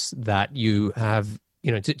clients that you have,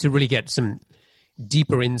 to really get some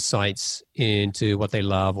deeper insights into what they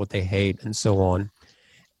love, what they hate, and so on.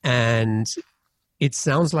 And it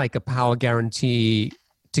sounds like a power guarantee.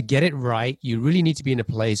 To get it right, you really need to be in a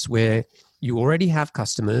place where you already have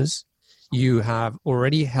customers, you have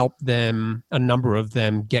already helped them, a number of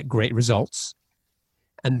them, get great results.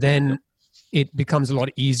 And then it becomes a lot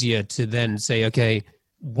easier to then say, okay,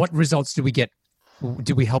 what results do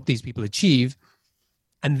we help these people achieve?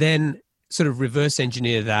 And then sort of reverse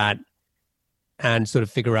engineer that and sort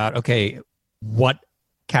of figure out, okay, what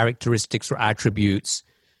characteristics or attributes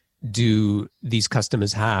do these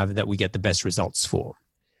customers have that we get the best results for?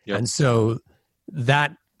 Yep. And so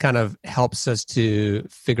that kind of helps us to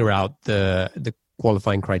figure out the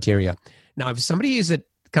qualifying criteria. Now, if somebody is at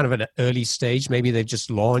kind of an early stage, maybe they've just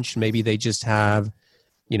launched, maybe they just have,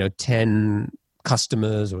 10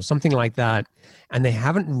 customers or something like that, and they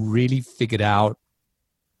haven't really figured out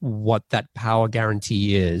what that power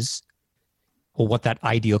guarantee is or what that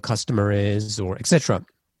ideal customer is, or et cetera.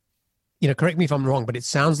 Correct me if I'm wrong, but it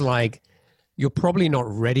sounds like you're probably not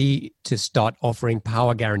ready to start offering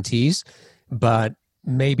power guarantees, but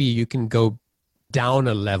maybe you can go down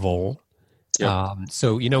a level. Yep.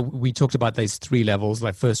 So, we talked about these 3 levels.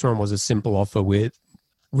 Like first one was a simple offer with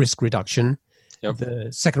risk reduction. Yep. The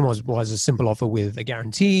second one was a simple offer with a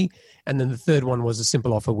guarantee. And then the third one was a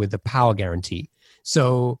simple offer with a power guarantee.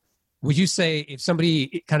 So would you say if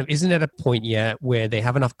somebody kind of isn't at a point yet where they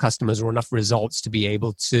have enough customers or enough results to be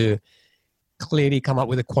able to clearly come up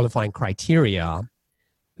with a qualifying criteria,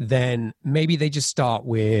 then maybe they just start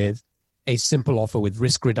with a simple offer with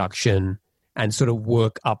risk reduction and sort of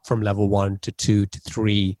work up from level 1 to 2 to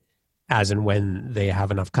 3 as and when they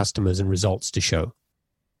have enough customers and results to show.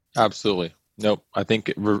 Absolutely. Nope. I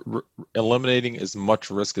think eliminating as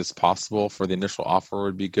much risk as possible for the initial offer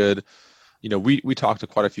would be good. We talk to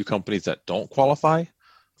quite a few companies that don't qualify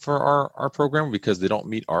for our program because they don't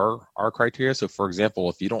meet our criteria. So for example,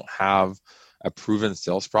 if you don't have a proven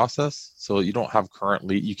sales process, so you don't have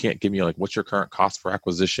currently, you can't give me like, what's your current cost per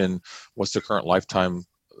acquisition? What's the current lifetime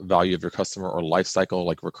value of your customer, or life cycle,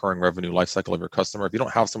 like recurring revenue life cycle of your customer? If you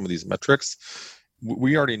don't have some of these metrics,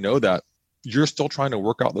 we already know that you're still trying to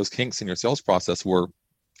work out those kinks in your sales process, where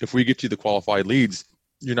if we get you the qualified leads,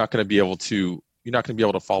 you're not going to be able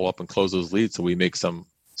to follow up and close those leads. So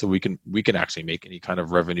we can actually make any kind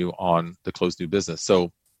of revenue on the closed new business.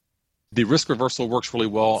 So the risk reversal works really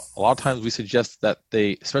well. A lot of times we suggest that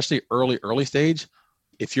they, especially early stage,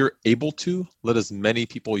 if you're able to, let as many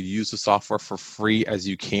people use the software for free as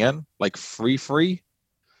you can, like free,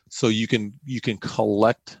 so you can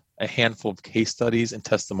collect a handful of case studies and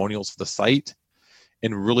testimonials for the site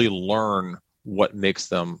and really learn what makes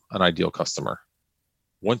them an ideal customer.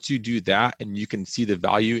 Once you do that and you can see the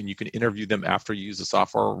value and you can interview them after you use the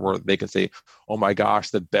software, where they can say, oh my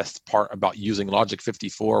gosh, the best part about using Logic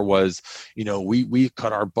 54 was, we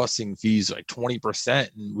cut our busing fees like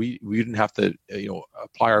 20%, and we didn't have to,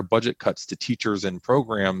 apply our budget cuts to teachers and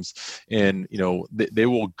programs. And, they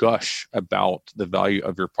will gush about the value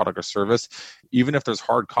of your product or service. Even if there's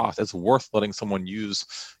hard costs, it's worth letting someone use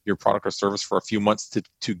your product or service for a few months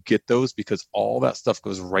to get those, because all that stuff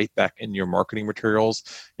goes right back in your marketing materials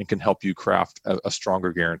and can help you craft a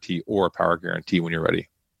stronger guarantee or a power guarantee when you're ready.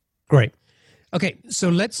 Great. Okay, so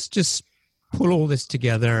let's just pull all this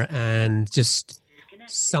together and just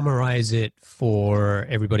summarize it for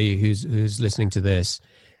everybody who's listening to this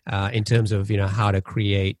in terms of how to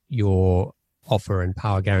create your offer and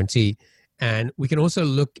power guarantee. And we can also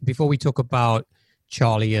look, before we talk about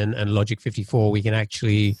Charlie and Logic 54, we can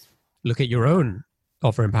actually look at your own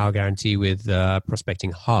offer and power guarantee with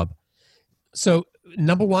Prospecting Hub. So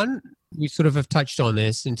number one, we sort of have touched on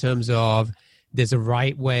this in terms of there's a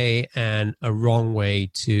right way and a wrong way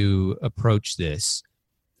to approach this.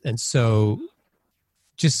 And so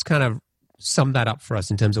just kind of sum that up for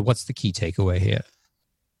us in terms of what's the key takeaway here.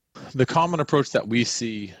 The common approach that we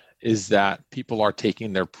see is that people are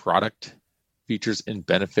taking their product features and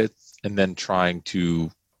benefits and then trying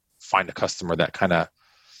to find a customer that kind of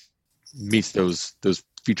meets those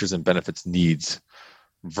features and benefits needs,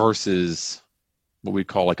 versus what we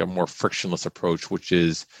call like a more frictionless approach, which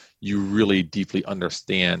is you really deeply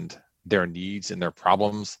understand their needs and their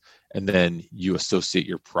problems, and then you associate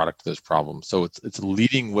your product to those problems. So it's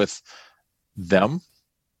leading with them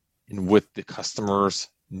and with the customer's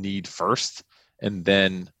need first, and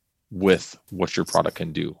then with what your product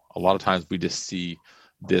can do. A lot of times we just see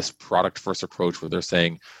this product first approach where they're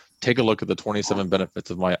saying, take a look at the 27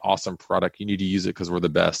 benefits of my awesome product. You need to use it because we're the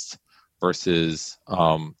best, versus,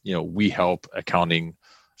 we help accounting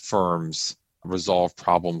firms resolve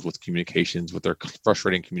problems with communications, with their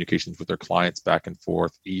frustrating communications with their clients back and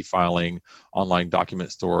forth, e-filing, online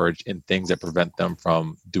document storage, and things that prevent them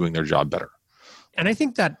from doing their job better. And I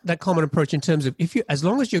think that common approach in terms of as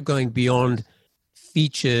long as you're going beyond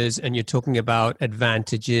features and you're talking about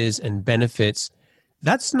advantages and benefits,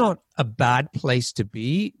 that's not a bad place to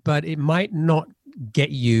be, but it might not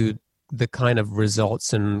get you the kind of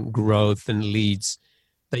results and growth and leads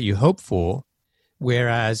that you hope for.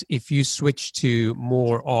 Whereas if you switch to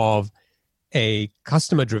more of a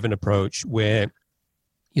customer-driven approach where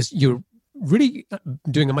you're really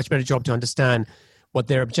doing a much better job to understand what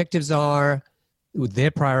their objectives are, with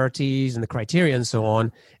their priorities and the criteria and so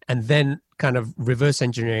on, and then kind of reverse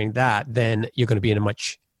engineering that, then you're going to be in a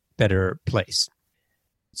much better place.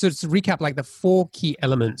 So to recap, like the 4 key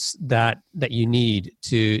elements that you need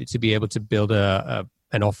to be able to build an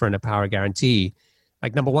offer and a power guarantee.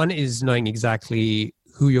 Like number 1 is knowing exactly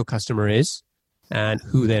who your customer is and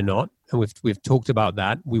who they're not. And we've talked about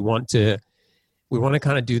that. We want to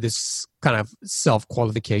kind of do this kind of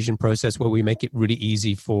self-qualification process where we make it really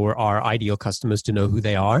easy for our ideal customers to know who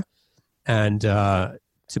they are and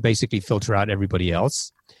to basically filter out everybody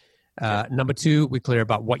else. Number 2, we're clear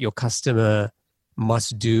about what your customer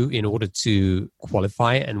must do in order to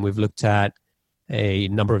qualify. And we've looked at a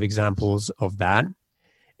number of examples of that.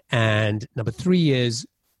 And number 3 is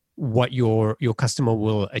what your customer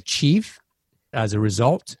will achieve as a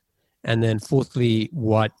result. And then fourthly,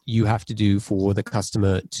 what you have to do for the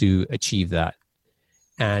customer to achieve that.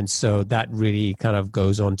 And so that really kind of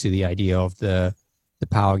goes on to the idea of the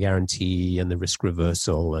power guarantee and the risk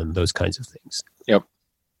reversal and those kinds of things. Yep.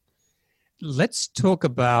 Let's talk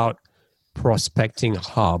about Prospecting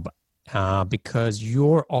Hub because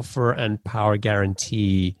your offer and power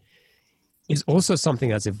guarantee is also something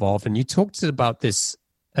that's evolved. And you talked about this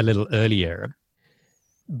a little earlier,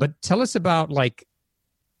 but tell us about like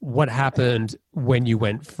what happened when you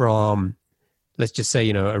went from, let's just say,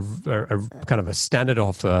 a kind of a standard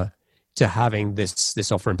offer to having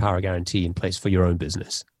this offer and power guarantee in place for your own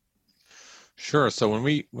business. Sure. So when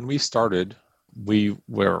we started, we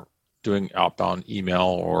were doing outbound email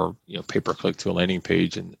or pay-per-click to a landing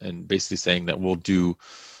page and basically saying that we'll do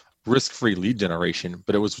risk-free lead generation,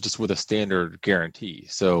 but it was just with a standard guarantee.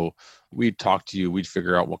 So we'd talk to you, we'd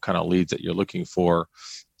figure out what kind of leads that you're looking for,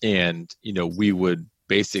 and we would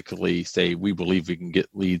basically say we believe we can get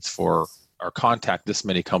leads for or contact this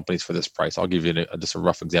many companies for this price. I'll give you just a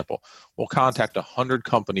rough example. We'll contact 100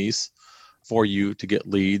 companies for you to get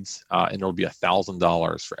leads, and it'll be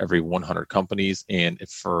 $1,000 for every 100 companies. And if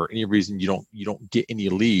for any reason you don't get any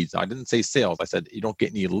leads, I didn't say sales, I said you don't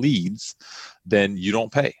get any leads, then you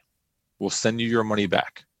don't pay. We'll send you your money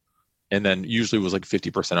back. And then usually it was like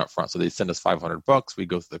 50% up front. So they'd send us $500. We'd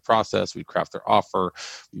go through the process. We'd craft their offer.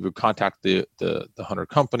 We would contact the 100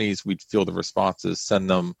 companies. We'd field the responses, send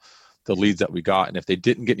them the leads that we got. And if they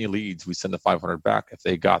didn't get any leads, we send the 500 back. If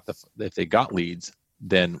they got leads,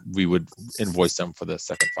 then we would invoice them for the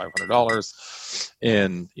second $500.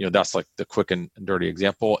 And that's like the quick and dirty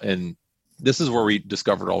example. And this is where we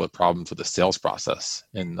discovered all the problems with the sales process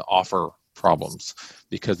and the offer problems,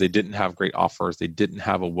 because they didn't have great offers. They didn't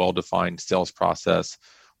have a well-defined sales process.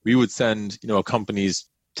 We would send, a company's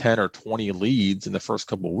 10 or 20 leads in the first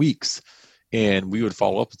couple of weeks, and we would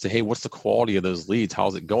follow up and say, hey, what's the quality of those leads?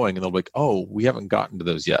 How's it going? And they'll be like, oh, we haven't gotten to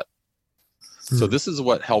those yet. So this is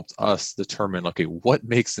what helped us determine, okay, what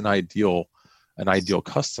makes an ideal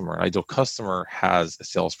customer? An ideal customer has a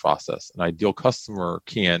sales process. An ideal customer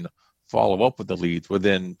can follow up with the leads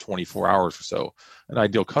within 24 hours or so. An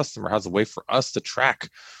ideal customer has a way for us to track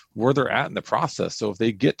where they're at in the process. So if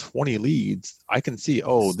they get 20 leads, I can see,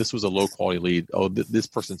 oh, this was a low quality lead. Oh, this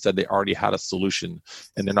person said they already had a solution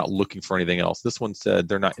and they're not looking for anything else. This one said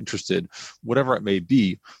they're not interested, whatever it may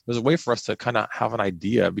be. There's a way for us to kind of have an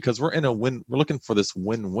idea, because we're looking for this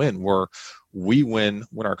win-win where we win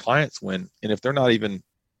when our clients win. And if they're not even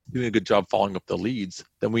doing a good job following up the leads,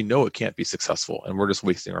 then we know it can't be successful, and we're just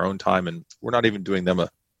wasting our own time, and we're not even doing them a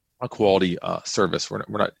quality service. We're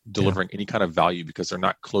not delivering any kind of value because they're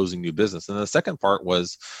not closing new business. And the second part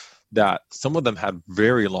was that some of them had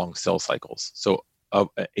very long sales cycles. So an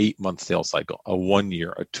 8-month sales cycle, a 1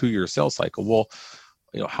 year, a 2-year sales cycle. Well,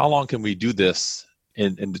 how long can we do this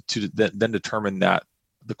and to then determine that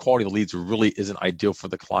the quality of the leads really isn't ideal for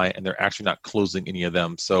the client and they're actually not closing any of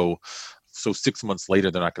them. So 6 months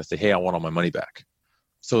later, they're not going to say, hey, I want all my money back.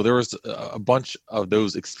 So there was a bunch of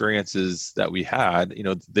those experiences that we had.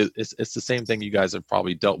 It's the same thing you guys have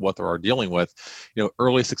probably dealt with or are dealing with.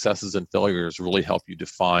 Early successes and failures really help you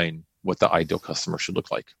define what the ideal customer should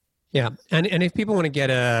look like. Yeah. And if people want to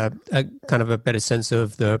get a kind of a better sense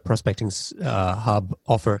of the Prospecting Hub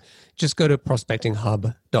offer, just go to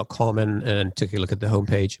prospectinghub.com and take a look at the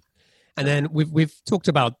homepage. And then we've talked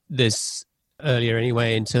about this earlier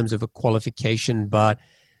anyway in terms of a qualification, but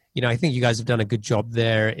I think you guys have done a good job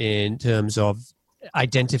there in terms of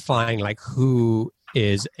identifying like who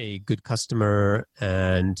is a good customer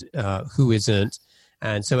and who isn't.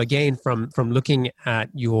 And so again, from looking at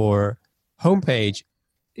your homepage,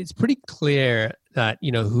 it's pretty clear that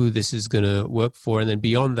who this is going to work for. And then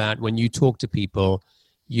beyond that, when you talk to people,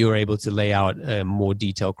 you're able to lay out a more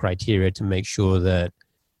detailed criteria to make sure that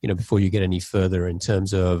before you get any further in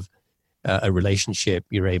terms of a relationship,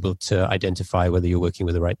 you're able to identify whether you're working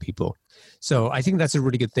with the right people. So I think that's a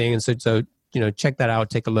really good thing. And so check that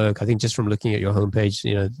out, take a look. I think just from looking at your homepage,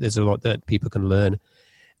 there's a lot that people can learn.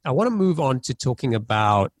 I want to move on to talking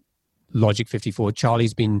about Logic 54.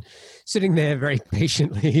 Charlie's been sitting there very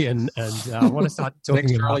patiently, and I want to start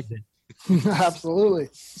talking about it. Absolutely.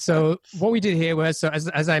 So what we did here was,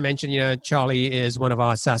 as I mentioned, Charlie is one of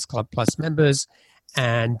our SaaS Club Plus members,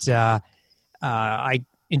 and I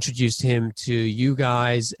introduced him to you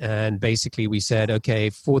guys, and basically we said, okay,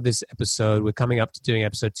 for this episode, we're coming up to doing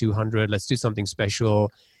episode 200. Let's do something special.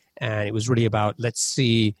 And it was really about, let's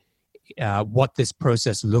see what this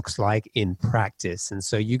process looks like in practice. And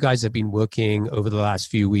so you guys have been working over the last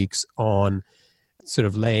few weeks on sort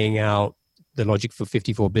of laying out the Logic for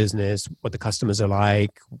 54 business, what the customers are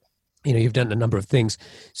like. You've done a number of things.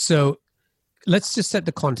 So let's just set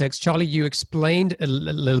the context. Charlie, you explained a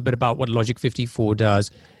little bit about what Logic 54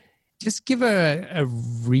 does. Just give a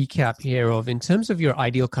recap here of, in terms of your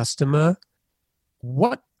ideal customer,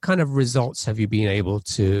 what kind of results have you been able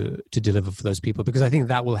to deliver for those people? Because I think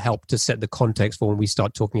that will help to set the context for when we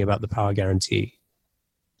start talking about the power guarantee.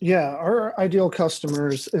 Yeah, our ideal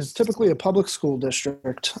customers is typically a public school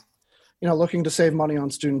district, looking to save money on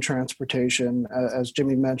student transportation. As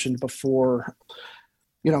Jimmy mentioned before,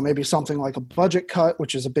 maybe something like a budget cut,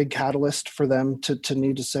 which is a big catalyst for them to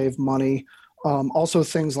need to save money. Also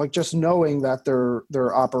things like just knowing that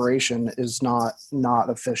their operation is not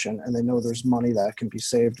efficient, and they know there's money that can be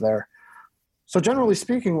saved there. So generally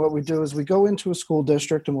speaking, what we do is we go into a school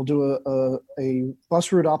district and we'll do a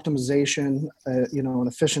bus route optimization, an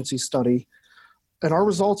efficiency study. And our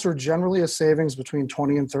results are generally a savings between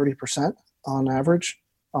 20 and 30% on average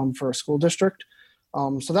for a school district.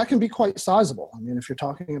 So that can be quite sizable. I mean, if you're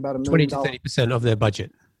talking about $1 million, 20 to 30% of their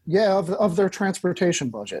budget. Yeah, of their transportation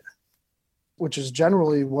budget, which is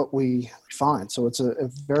generally what we find. So it's a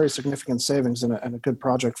very significant savings and a good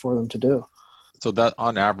project for them to do. So that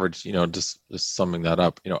on average, just summing that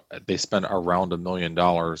up, they spend around $1 million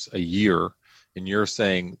a year, and you're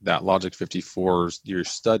saying that Logic 54's your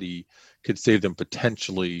study could save them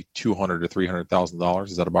potentially $200,000 to $300,000.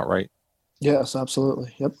 Is that about right? Yes,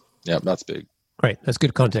 absolutely. Yep. Yeah, that's big. Great. That's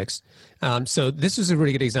good context. So this is a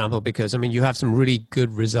really good example because, you have some really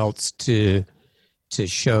good results to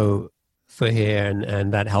show for here,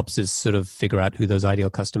 and that helps us sort of figure out who those ideal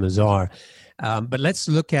customers are. But let's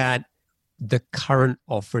look at the current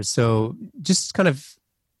offer. So just kind of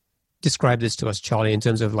describe this to us, Charlie, in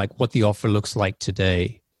terms of like what the offer looks like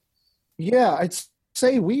today. Yeah, I'd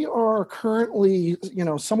say we are currently,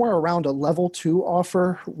 somewhere around a level 2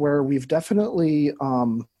 offer where we've definitely,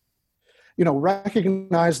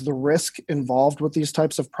 recognized the risk involved with these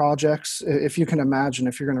types of projects. If you can imagine,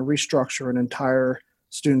 if you're going to restructure an entire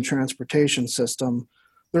student transportation system,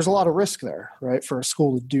 there's a lot of risk there, right? For a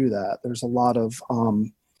school to do that. There's a lot of,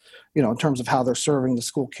 in terms of how they're serving the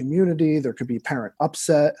school community, there could be parent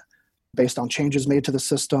upset based on changes made to the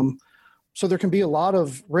system. So there can be a lot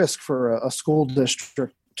of risk for a school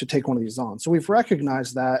district to take one of these on. So we've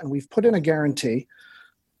recognized that, and we've put in a guarantee,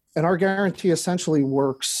 and our guarantee essentially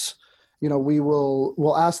works.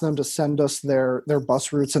 We'll ask them to send us their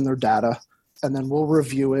bus routes and their data, and then we'll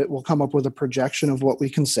review it. We'll come up with a projection of what we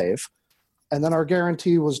can save. And then our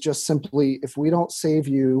guarantee was just simply, if we don't save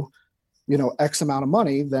you, X amount of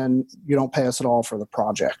money, then you don't pay us at all for the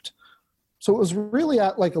project. So it was really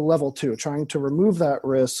at like a level 2, trying to remove that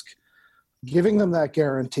risk, giving them that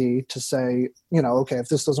guarantee to say, okay, if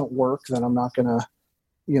this doesn't work, then I'm not going to,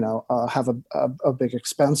 have a big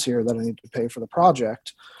expense here that I need to pay for the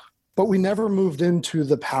project. But we never moved into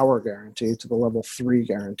the power guarantee, to the level 3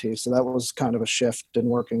 guarantee. So that was kind of a shift in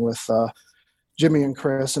working with Jimmy and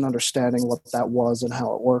Chris and understanding what that was and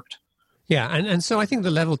how it worked. Yeah, and so I think the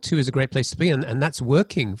level 2 is a great place to be, and that's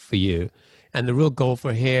working for you. And the real goal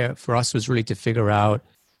for us was really to figure out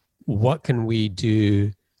what can we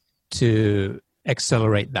do to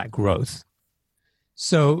accelerate that growth.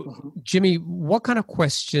 So, Jimmy, what kind of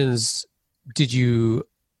questions did you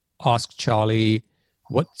ask Charlie?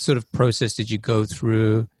 What sort of process did you go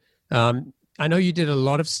through? I know you did a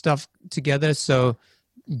lot of stuff together, so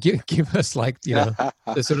give us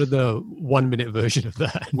the sort of the 1-minute version of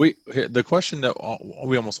that. The question that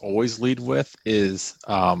we almost always lead with is,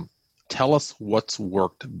 tell us what's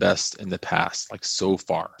worked best in the past, like so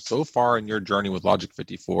far in your journey with Logic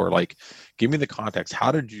 54. Like, give me the context.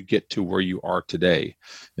 How did you get to where you are today?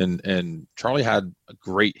 And Charlie had a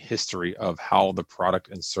great history of how the product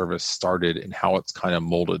and service started and how it's kind of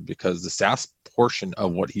molded, because the SaaS portion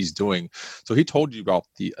of what he's doing. So he told you about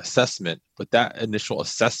the assessment, but that initial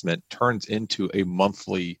assessment turns into a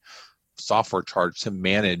monthly software charge to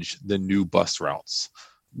manage the new bus routes,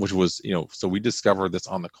 which was, so we discovered this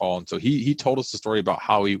on the call. And so he told us the story about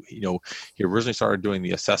how he originally started doing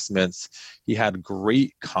the assessments. He had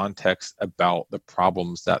great context about the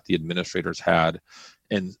problems that the administrators had.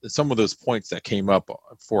 And some of those points that came up,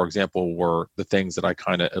 for example, were the things that I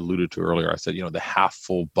kind of alluded to earlier. I said, the half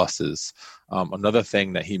full buses. Another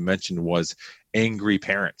thing that he mentioned was angry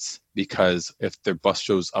parents, because if their bus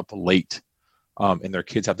shows up late, and their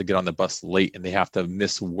kids have to get on the bus late and they have to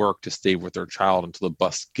miss work to stay with their child until the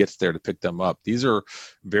bus gets there to pick them up. These are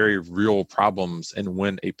very real problems. And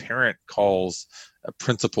when a parent calls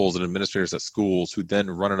principals and administrators at schools, who then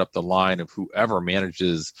run it up the line of whoever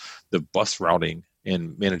manages the bus routing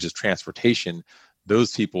and manages transportation,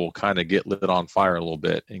 those people kind of get lit on fire a little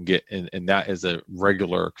bit and that is a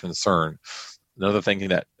regular concern. Another thing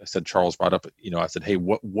that I said, Charles brought up, I said, hey,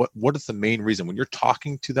 what is the main reason when you're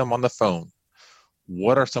talking to them on the phone?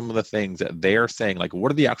 What are some of the things that they are saying? Like,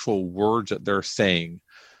 what are the actual words that they're saying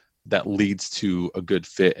that leads to a good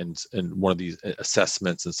fit and one of these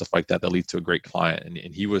assessments and stuff like that leads to a great client.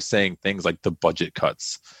 And he was saying things like the budget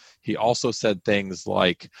cuts. He also said things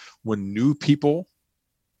like when new people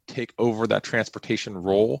take over that transportation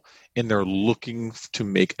role and they're looking to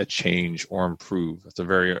make a change or improve.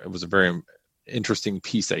 It was a very interesting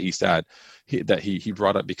piece that he said he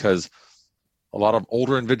brought up, because a lot of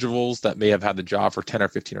older individuals that may have had the job for 10 or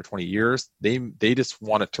 15 or 20 years, they just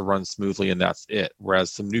want it to run smoothly and that's it.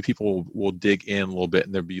 Whereas some new people will dig in a little bit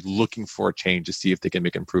and they'll be looking for a change to see if they can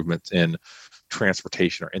make improvements in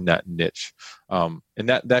transportation or in that niche. And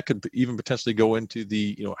that could even potentially go into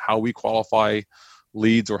the, how we qualify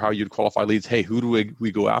leads or how you'd qualify leads. Hey, who do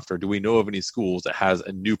we go after? Do we know of any schools that has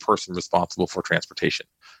a new person responsible for transportation?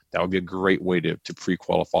 That would be a great way to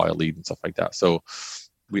pre-qualify a lead and stuff like that. So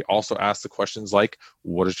we also ask the questions like,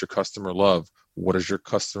 what does your customer love? What does your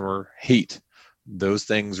customer hate? Those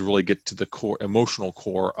things really get to the core, emotional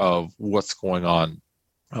core of what's going on.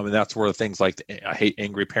 And that's where the things like, I hate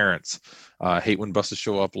angry parents. I hate when buses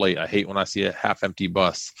show up late. I hate when I see a half-empty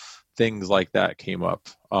bus. Things like that came up.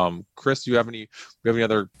 Chris, do you have any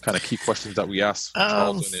other kind of key questions that we asked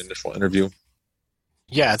Charles in the initial interview?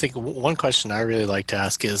 Yeah, I think one question I really like to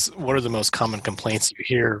ask is, what are the most common complaints you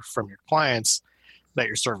hear from your clients that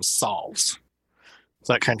your service solves?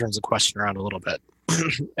 So that kind of turns the question around a little bit.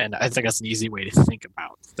 And I think that's an easy way to think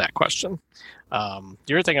about that question. The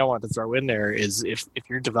other thing I wanted to throw in there is if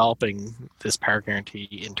you're developing this power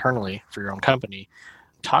guarantee internally for your own company,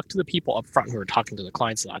 talk to the people up front who are talking to the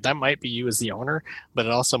clients a lot. That might be you as the owner, but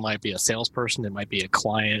it also might be a salesperson. It might be a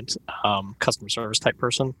client, customer service type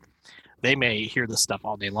person. They may hear this stuff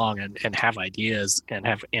all day long and have ideas and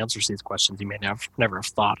have answers to these questions you may never have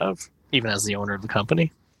thought of, even as the owner of the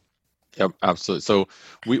company. Yep, absolutely. So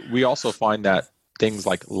we also find that things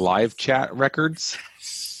like live chat records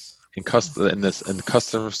and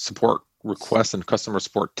customer support requests and customer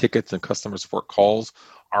support tickets and customer support calls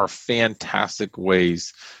are fantastic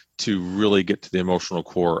ways to really get to the emotional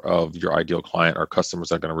core of your ideal client or customers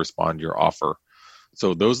that are going to respond to your offer.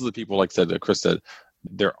 So those are the people, like Chris said,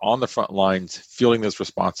 they're on the front lines, fielding those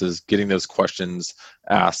responses, getting those questions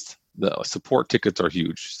asked. The support tickets are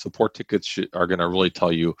huge. Support tickets are going to really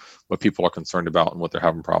tell you what people are concerned about and what they're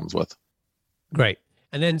having problems with. Great.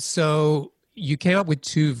 And then so you came up with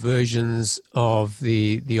two versions of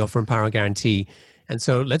the offer and power guarantee. And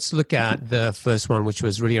so let's look at the first one, which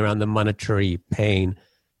was really around the monetary pain.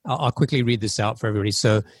 I'll quickly read this out for everybody.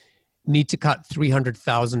 So need to cut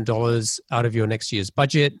 $300,000 out of your next year's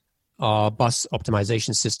budget. Our bus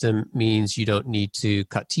optimization system means you don't need to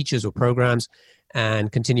cut teachers or programs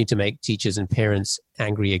and continue to make teachers and parents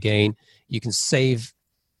angry again. You can save,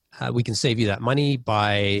 we can save you that money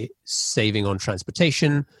by saving on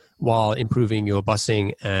transportation while improving your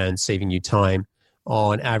busing and saving you time.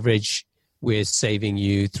 On average, we're saving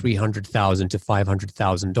you $300,000 to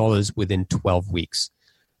 $500,000 within 12 weeks.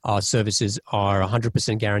 Our services are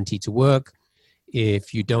 100% guaranteed to work.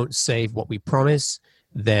 If you don't save what we promise,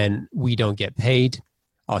 then we don't get paid.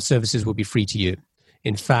 Our services will be free to you.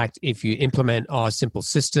 In fact, if you implement our simple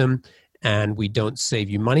system and we don't save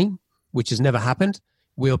you money, which has never happened,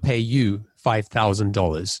 we'll pay you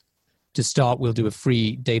 $5,000. To start, we'll do a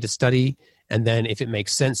free data study. And then if it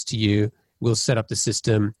makes sense to you, we'll set up the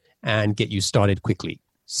system and get you started quickly.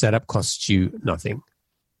 Setup costs you nothing.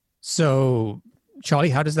 So, Charlie,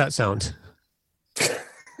 how does that sound?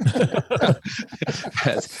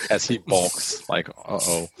 as he balks, like,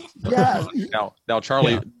 uh-oh. Yeah. Now,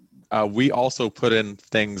 Charlie, we also put in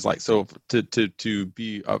things like, so to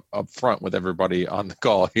be up front with everybody on the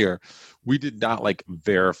call here, we did not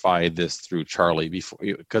verify this through Charlie before,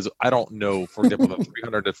 because I don't know, for example, the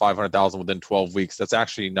 300 to 500,000 within 12 weeks, that's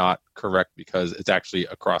actually not correct, because it's actually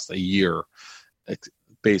across a year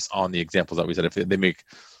based on the examples that we said. If they make,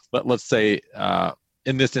 let's say,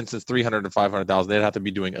 in this instance, 300 to 500,000, they'd have to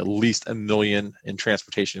be doing at least $1 million in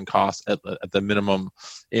transportation costs at the minimum,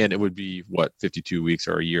 and it would be 52 weeks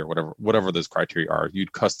or a year, whatever those criteria are.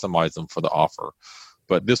 You'd customize them for the offer,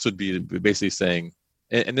 but this would be basically saying,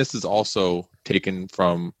 and this is also taken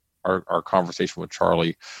from our conversation with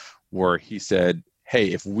Charlie, where he said, "Hey,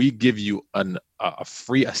 if we give you a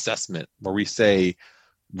free assessment where we say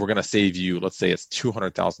we're going to save you, let's say it's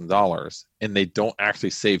 $200,000, and they don't actually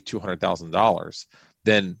save $200,000."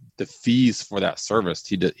 then the fees for that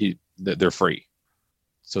service, they're free.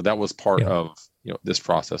 So that was part of this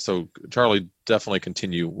process. So Charlie, definitely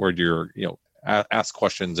continue where you're ask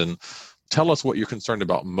questions and tell us what you're concerned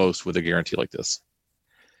about most with a guarantee like this.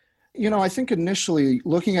 I think initially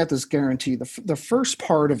looking at this guarantee, the first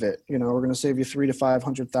part of it, we're going to save you 300,000 to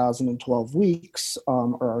 500,000 in 12 weeks,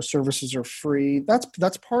 or our services are free.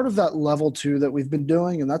 That's part of that level 2 that we've been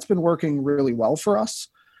doing, and that's been working really well for us.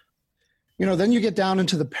 Then you get down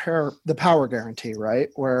into the power guarantee, right?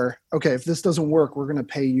 Where, okay, if this doesn't work, we're going to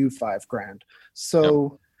pay you $5,000.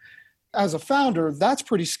 So as a founder, that's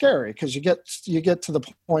pretty scary, because you get to the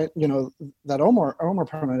point, that Omar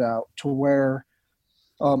pointed out, to where,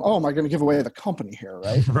 am I going to give away the company here,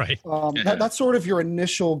 right? Right. That's sort of your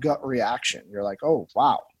initial gut reaction. You're like, oh,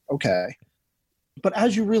 wow, okay. But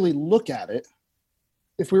as you really look at it,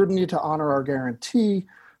 if we were to need to honor our guarantee,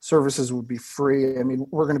 services would be free. I mean,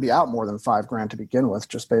 we're going to be out more than $5,000 to begin with,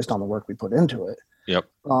 just based on the work we put into it. Yep.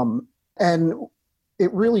 And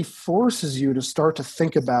it really forces you to start to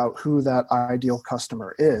think about who that ideal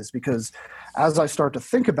customer is, because as I start to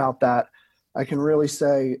think about that, I can really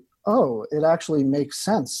say, oh, it actually makes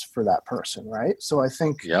sense for that person, right? So I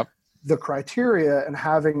think the criteria and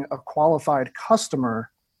having a qualified customer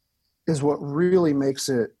is what really makes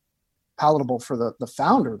it palatable for the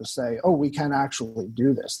founder to say, oh, we can actually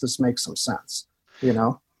do this. This makes some sense,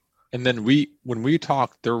 And then when we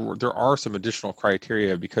talk, there are some additional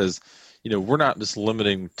criteria, because, we're not just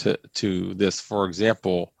limiting to this. For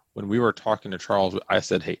example, when we were talking to Charles, I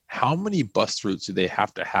said, hey, how many bus routes do they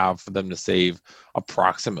have to have for them to save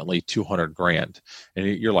approximately $200,000? And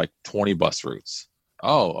you're like, 20 bus routes.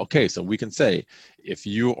 Oh, okay. So we can say, if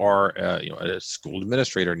you are a school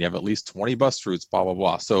administrator and you have at least 20 bus routes, blah, blah,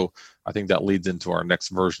 blah. So I think that leads into our next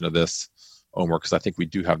version of this, Omer, because I think we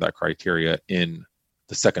do have that criteria in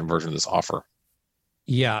the second version of this offer.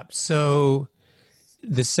 Yeah. So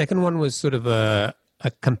the second one was sort of a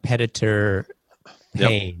competitor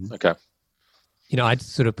pain. Yep. Okay. I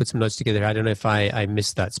sort of put some notes together. I don't know if I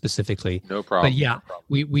missed that specifically. No problem. But yeah,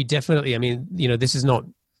 we definitely, this is not,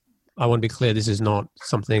 I want to be clear, this is not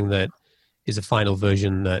something that is a final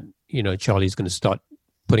version that, Charlie's going to start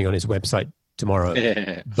putting on his website tomorrow.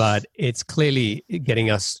 But it's clearly getting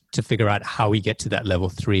us to figure out how we get to that level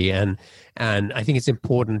 3. And I think it's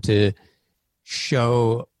important to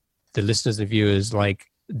show the listeners and viewers like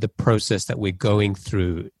the process that we're going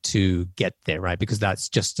through to get there, right? Because that's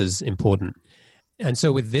just as important. And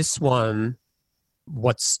so with this one,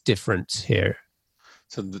 what's different here?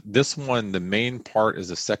 So this one, the main part is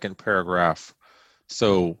the second paragraph.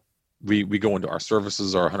 So we go into our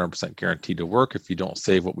services are 100% guaranteed to work. If you don't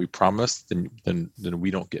save what we promised, then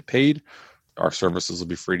we don't get paid. Our services will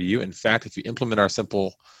be free to you. In fact, if you implement our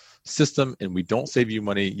simple system and we don't save you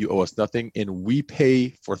money, you owe us nothing, and we pay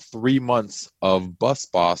for 3 months of Bus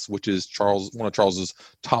Boss, which is one of Charles's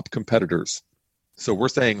top competitors. So we're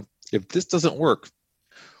saying, if this doesn't work,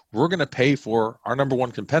 we're going to pay for our number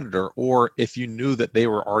one competitor. Or if you knew that they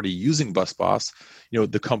were already using Bus Boss,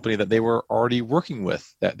 the company that they were already working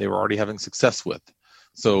with, that they were already having success with.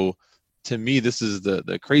 So to me, this is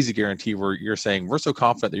the crazy guarantee where you're saying, we're so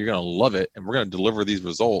confident that you're going to love it, and we're going to deliver these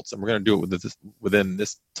results, and we're going to do it within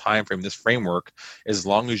this time frame, this framework, as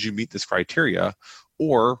long as you meet this criteria,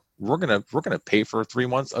 or we're going to pay for 3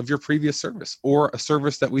 months of your previous service, or a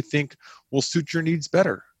service that we think will suit your needs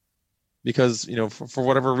better, because for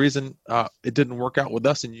whatever reason it didn't work out with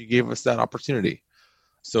us, and you gave us that opportunity.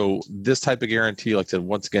 So this type of guarantee, like I said,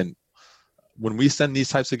 once again, when we send these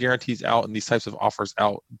types of guarantees out and these types of offers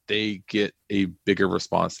out, they get a bigger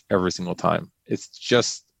response every single time. It's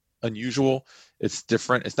just unusual. It's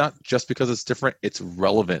different. It's not just because it's different. It's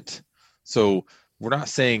relevant. So we're not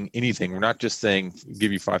saying anything. We're not just saying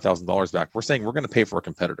give you $5,000 back. We're saying we're going to pay for a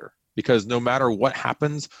competitor, because no matter what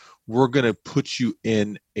happens, we're going to put you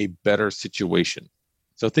in a better situation.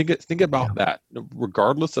 So think about that.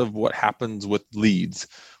 Regardless of what happens with leads,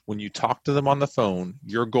 when you talk to them on the phone,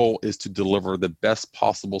 your goal is to deliver the best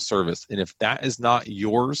possible service. And if that is not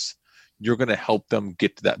yours, you're going to help them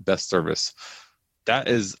get to that best service. That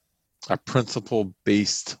is a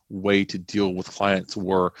principle-based way to deal with clients,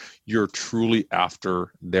 where you're truly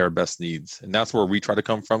after their best needs. And that's where we try to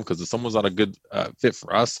come from, because if someone's not a good fit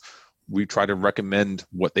for us, we try to recommend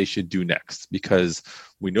what they should do next, because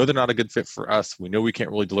we know they're not a good fit for us. We know we can't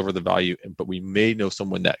really deliver the value, but we may know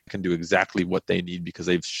someone that can do exactly what they need because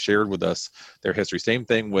they've shared with us their history. Same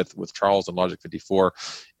thing with Charles and Logic 54.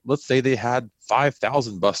 Let's say they had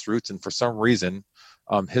 5,000 bus routes, and for some reason,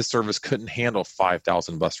 his service couldn't handle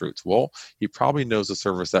 5,000 bus routes. Well, he probably knows a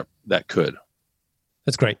service that could.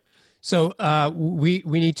 That's great. So we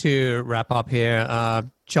need to wrap up here.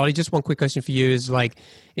 Charlie, just one quick question for you is, like,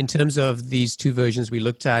 in terms of these two versions we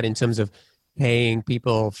looked at, in terms of paying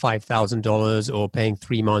people $5,000 or paying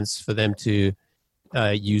 3 months for them to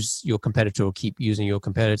use your competitor or keep using your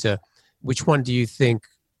competitor, which one do you think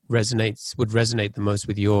would resonate the most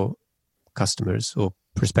with your customers or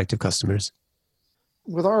prospective customers?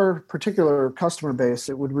 With our particular customer base,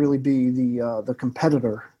 it would really be the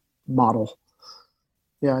competitor model.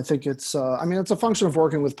 Yeah, I think it's it's a function of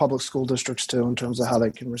working with public school districts too, in terms of how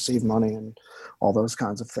they can receive money and all those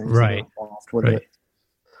kinds of things that are involved with it.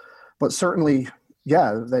 But certainly,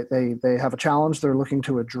 yeah, they have a challenge they're looking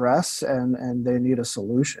to address, and they need a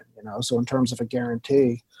solution. So in terms of a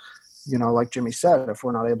guarantee, like Jimmy said, if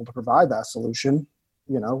we're not able to provide that solution,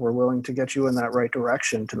 we're willing to get you in that right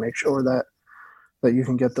direction to make sure that you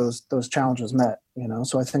can get those challenges met.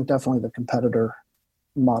 So I think definitely the competitor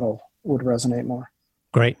model would resonate more.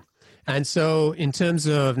 Great. And so in terms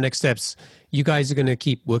of next steps, you guys are going to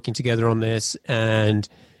keep working together on this, and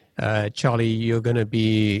Charlie, you're going to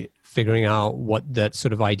be figuring out what that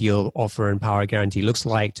sort of ideal offer and power guarantee looks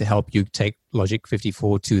like to help you take Logic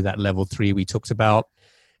 54 to that level 3 we talked about.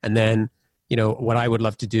 And then, what I would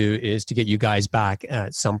love to do is to get you guys back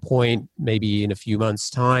at some point, maybe in a few months'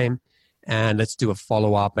 time, and let's do a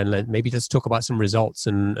follow-up, and let's talk about some results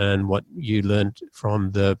and what you learned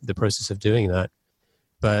from the process of doing that.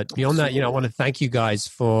 But beyond that, I want to thank you guys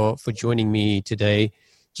for joining me today.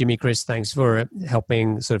 Jimmy, Chris, thanks for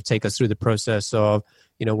helping sort of take us through the process of,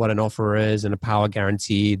 what an offer is and a power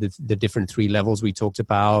guarantee, the different 3 levels we talked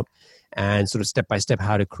about, and sort of step-by-step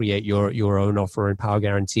how to create your own offer and power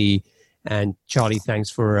guarantee. And Charlie,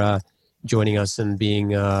 thanks for joining us and being,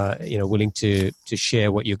 willing to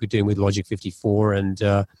share what you're doing with Logic 54 and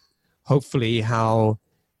hopefully how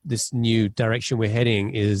this new direction we're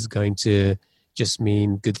heading is going to just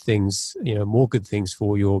mean good things, more good things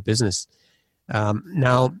for your business.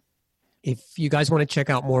 Now, if you guys want to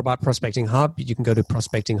check out more about Prospecting Hub, you can go to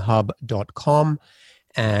prospectinghub.com.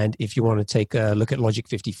 And if you want to take a look at Logic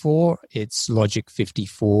 54, it's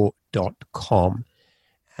logic54.com.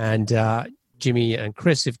 And Jimmy and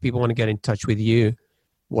Chris, if people want to get in touch with you,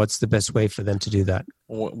 what's the best way for them to do that?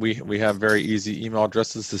 We have very easy email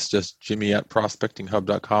addresses. It's just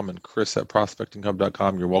jimmy@prospectinghub.com and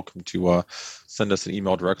chris@prospectinghub.com. You're welcome to send us an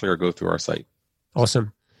email directly or go through our site.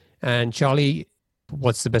 Awesome. And Charlie,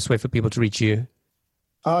 what's the best way for people to reach you?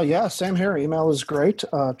 Yeah, same here. Email is great.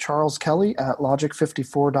 Charles Kelly at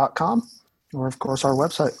logic54.com, or of course our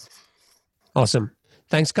website. Awesome.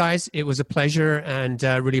 Thanks, guys. It was a pleasure, and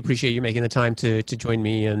really appreciate you making the time to join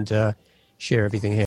me and share everything here.